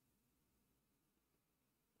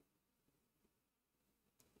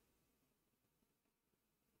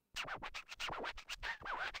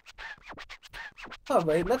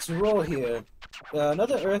 Alright, let's roll here.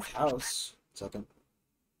 Another Earth house. Second.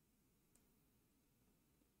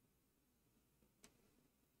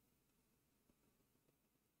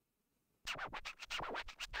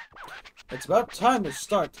 It's about time to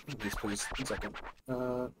start. Please. 1 second.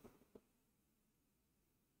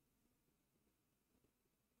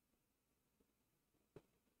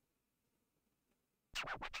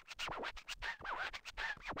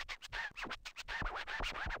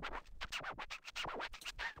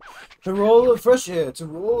 To roll of fresh air, to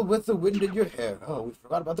roll with the wind in your hair. Oh, we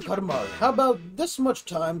forgot about the Katamari. How about this much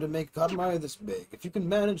time to make Katamari this big? If you can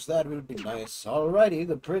manage that, it would be nice. Alrighty,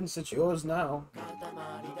 the Prince, it's yours now.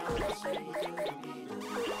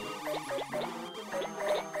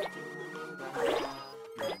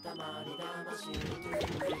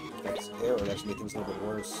 That's air would actually make things a little bit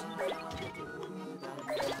worse.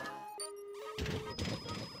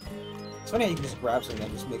 It's funny how you can just grab something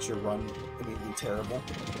that just makes your run immediately terrible.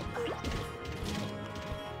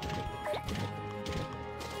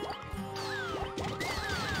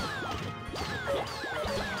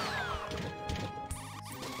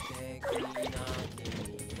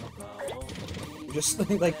 We're just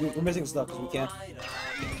like we're missing stuff because we can't.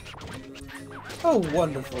 Oh,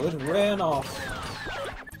 wonderful! It ran off.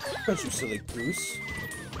 Don't you silly goose.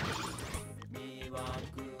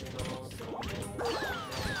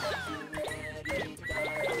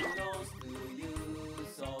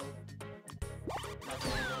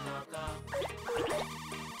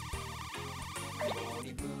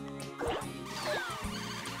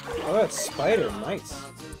 Oh, that's spider. Nice.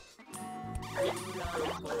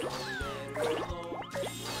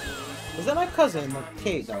 Was that my cousin?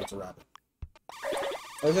 Kate? No, it's a rabbit.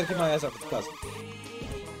 I was gonna keep my eyes out for the cousin.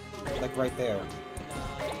 Like right there.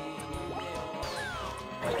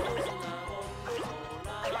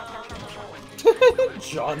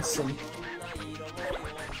 Johnson.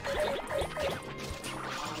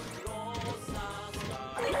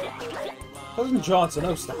 Cousin Johnson,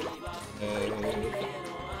 oh stop. Hey.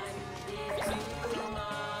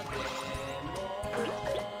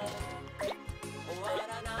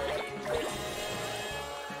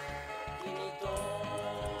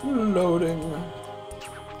 Loading.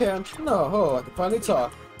 Can't. No, oh, I can finally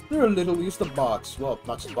talk. You're a little used to box. Well,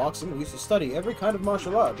 not just boxing, we used to study every kind of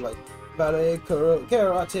martial art, like ballet,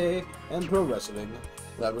 karate, and pro wrestling.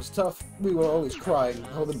 That was tough. We were always crying.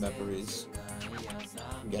 Oh, the memories.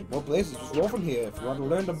 Get more places, just roll from here. If you want to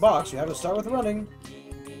learn to box, you have to start with running.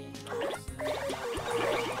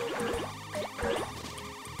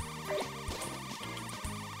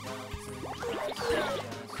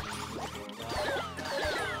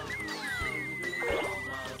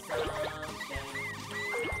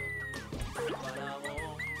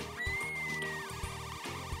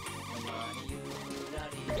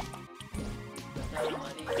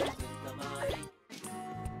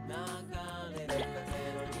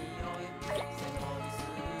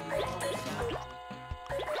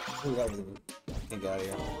 We got everything we can get out of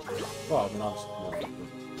here. Well, I mean, obviously,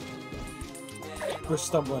 no. We're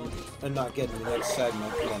stumbling and not getting the next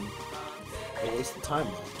segment, and then we're wasting time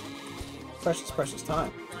though. Precious, precious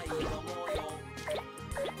time.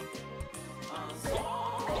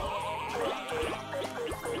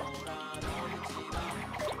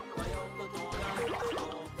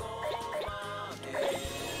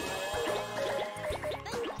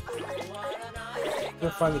 they're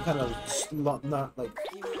finally kind of not like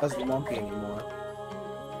as lumpy anymore.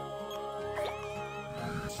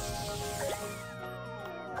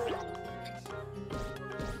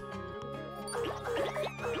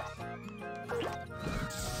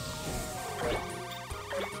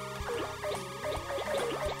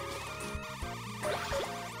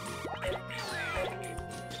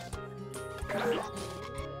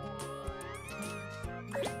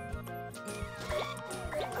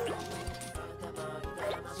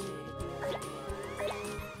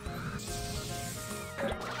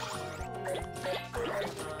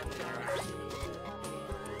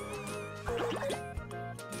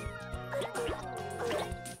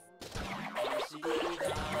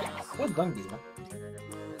 What Bungie?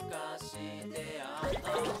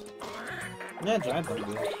 Yeah, giant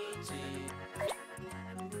Bungie.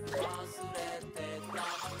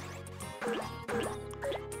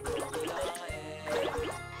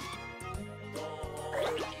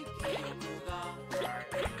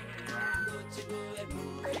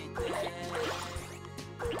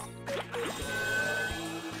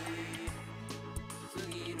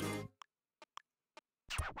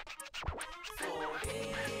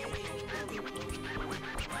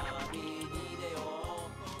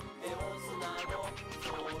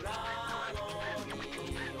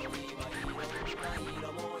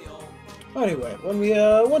 Anyway, when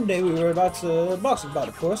one day we were about to boxing bout,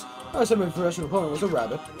 of course, our semi-professional opponent was a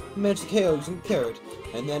rabbit, who managed to KO using a carrot,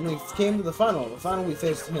 and then we came to the final. In the final we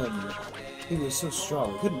faced him. He was so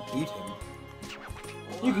strong, we couldn't beat him.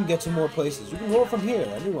 You can get to more places. You can roll from here,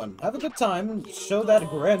 everyone. Have a good time, and show that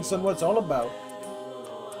grandson what it's all about.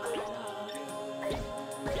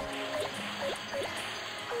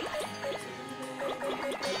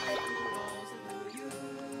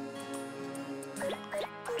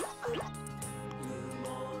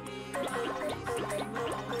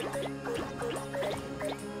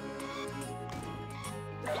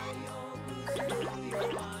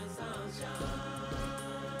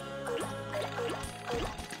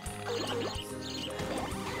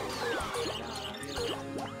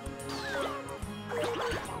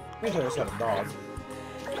 Pretty sure I just had a dog.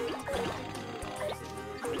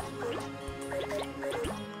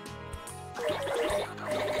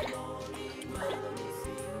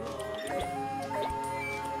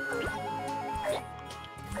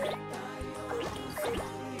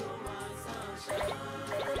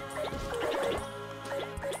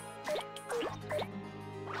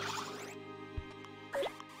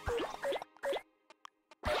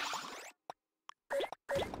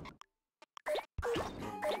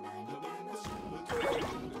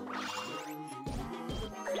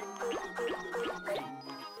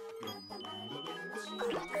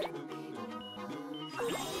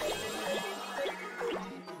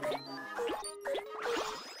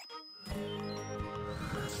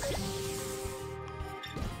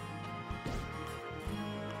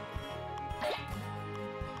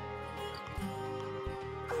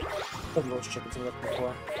 I've roast chickens in that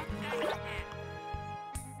before.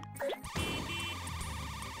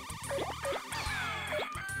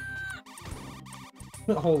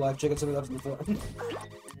 A whole live chicken something else before.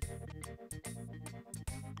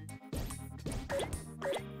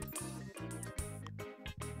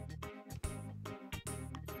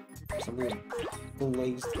 Some weird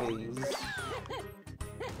glazed haze.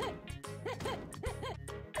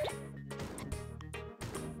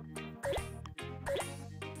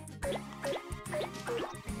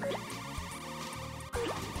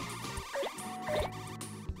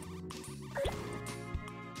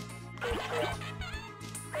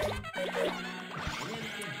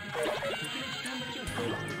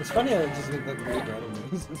 It's funny how it just looks like weird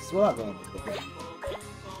enemies. It's well not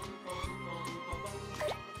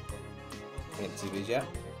Can't see these yet.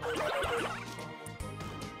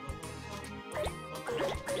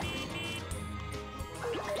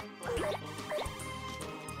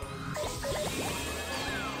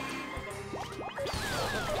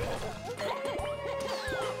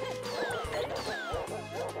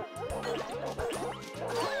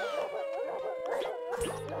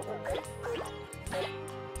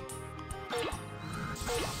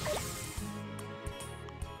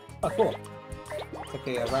 Oh, cool. It's like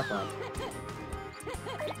a wraparound.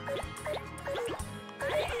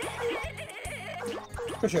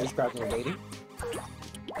 Pretty sure I just grabbed a lady.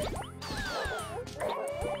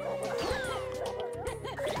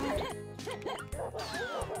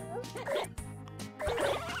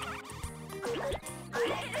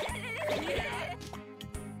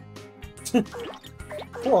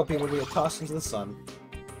 Poor people will get tossed into the sun.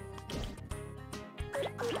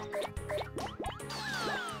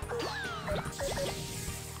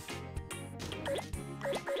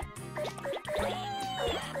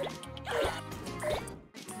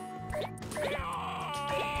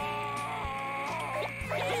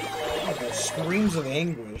 screams of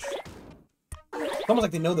anguish. It's almost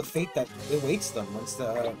like they know the fate that awaits them once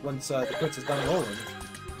the prince is done rolling.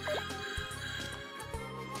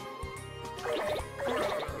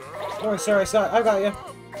 Oh, sorry, I got you.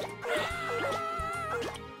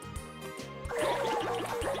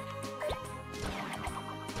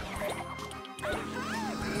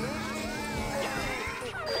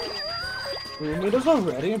 Three meters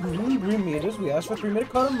already. 3 meters. We asked for 3-meter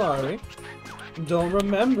Katamari. Don't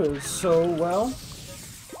remember so well.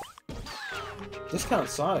 Discount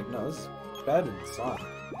Sonic. No, this is better than Sonic.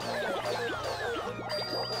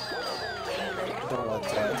 Don't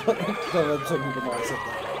let certain people know I said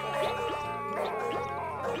that.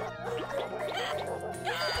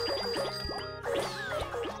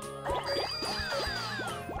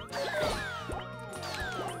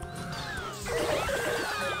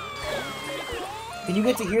 Can you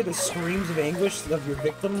get to hear the screams of anguish of your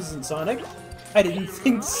victims in Sonic? I didn't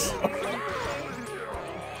think so.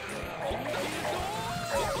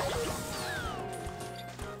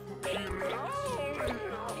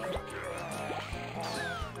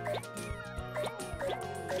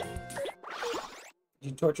 Did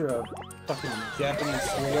you torture a fucking Japanese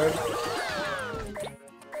schoolyard?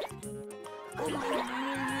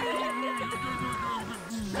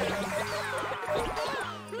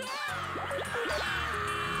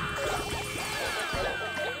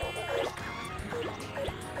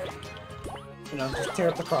 You know, just tear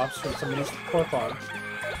up the crops from somebody's poor farm.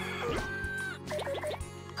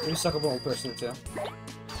 Maybe suck up an old person or two.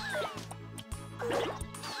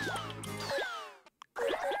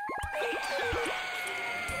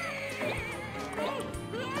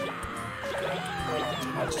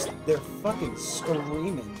 They're fucking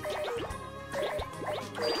screaming.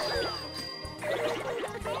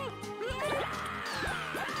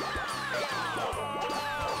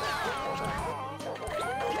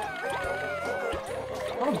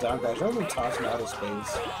 Calm down, guys. Don't even toss him out of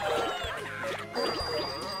space.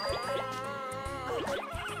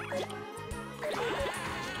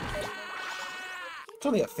 It's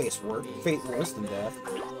only a fate worse than death.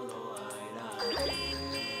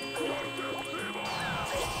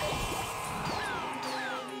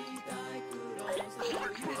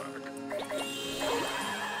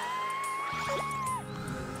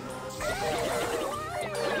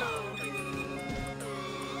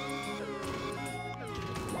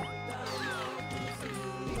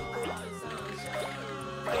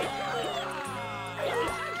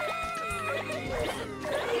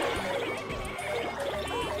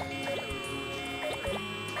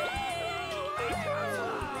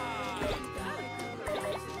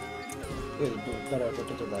 Gotta go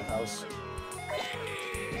to that house.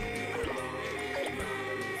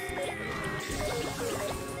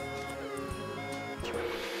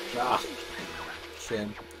 Ah,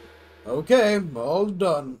 shame. Okay, all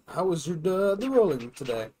done. How was your the rolling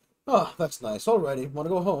today? Oh, that's nice. Alrighty, wanna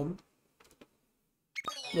go home?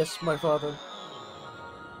 Yes, my father.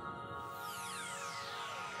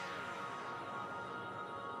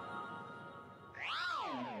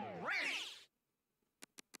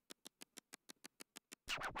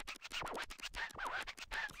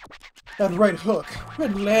 That right hook,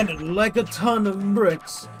 it landed like a ton of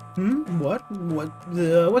bricks. What?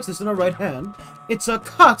 What's this in our right hand? It's a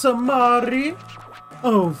Katamari!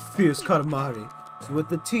 Oh, fierce Katamari. This is what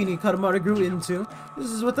the teeny Katamari grew into.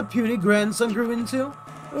 This is what the puny grandson grew into.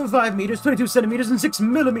 5 meters, 22 centimeters, and 6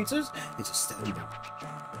 millimeters. It's astounding.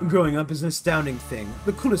 Growing up is an astounding thing.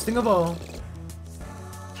 The coolest thing of all.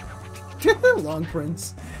 Long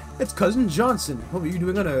Prince. It's Cousin Johnson. What were you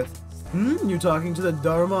doing on Earth? You talking to the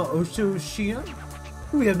Dharma Oshoshia?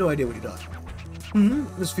 We have no idea what you're talking.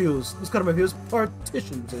 This Katamari feels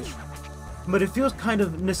partitions-ish. But it feels kind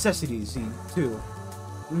of necessities-y, too.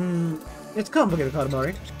 It's complicated,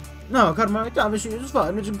 Katamari. No, Katamari Damacy is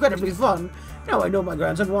fun. It's incredibly fun. Now I know my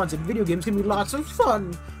grandson wants it. Video games can be lots of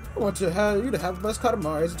fun. I want you to have the best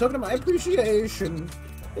Katamari as a token of my appreciation.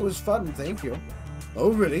 It was fun, thank you.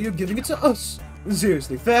 Oh, really? You're giving it to us?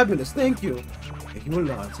 Seriously, fabulous, thank you. Thank you a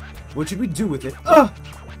lot. What should we do with it?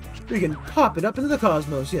 We can pop it up into the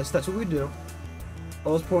cosmos. Yes, that's what we do.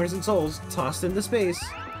 All those pointers and souls tossed into space.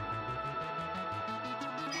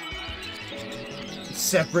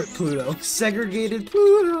 Separate Pluto. Segregated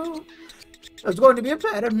Pluto. There's going to be a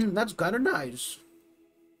pattern. That's kind of nice.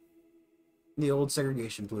 The old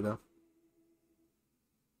segregation Pluto.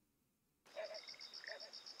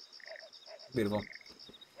 Beautiful.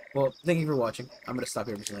 Well, thank you for watching. I'm going to stop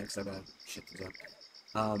here for tonight because I've got shit to do.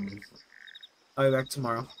 I'll be back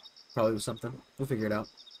tomorrow. Probably with something. We'll figure it out.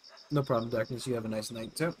 No problem, Darkness. You have a nice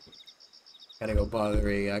night, too. Gotta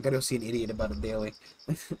go see an idiot about a daily.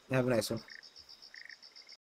 Have a nice one.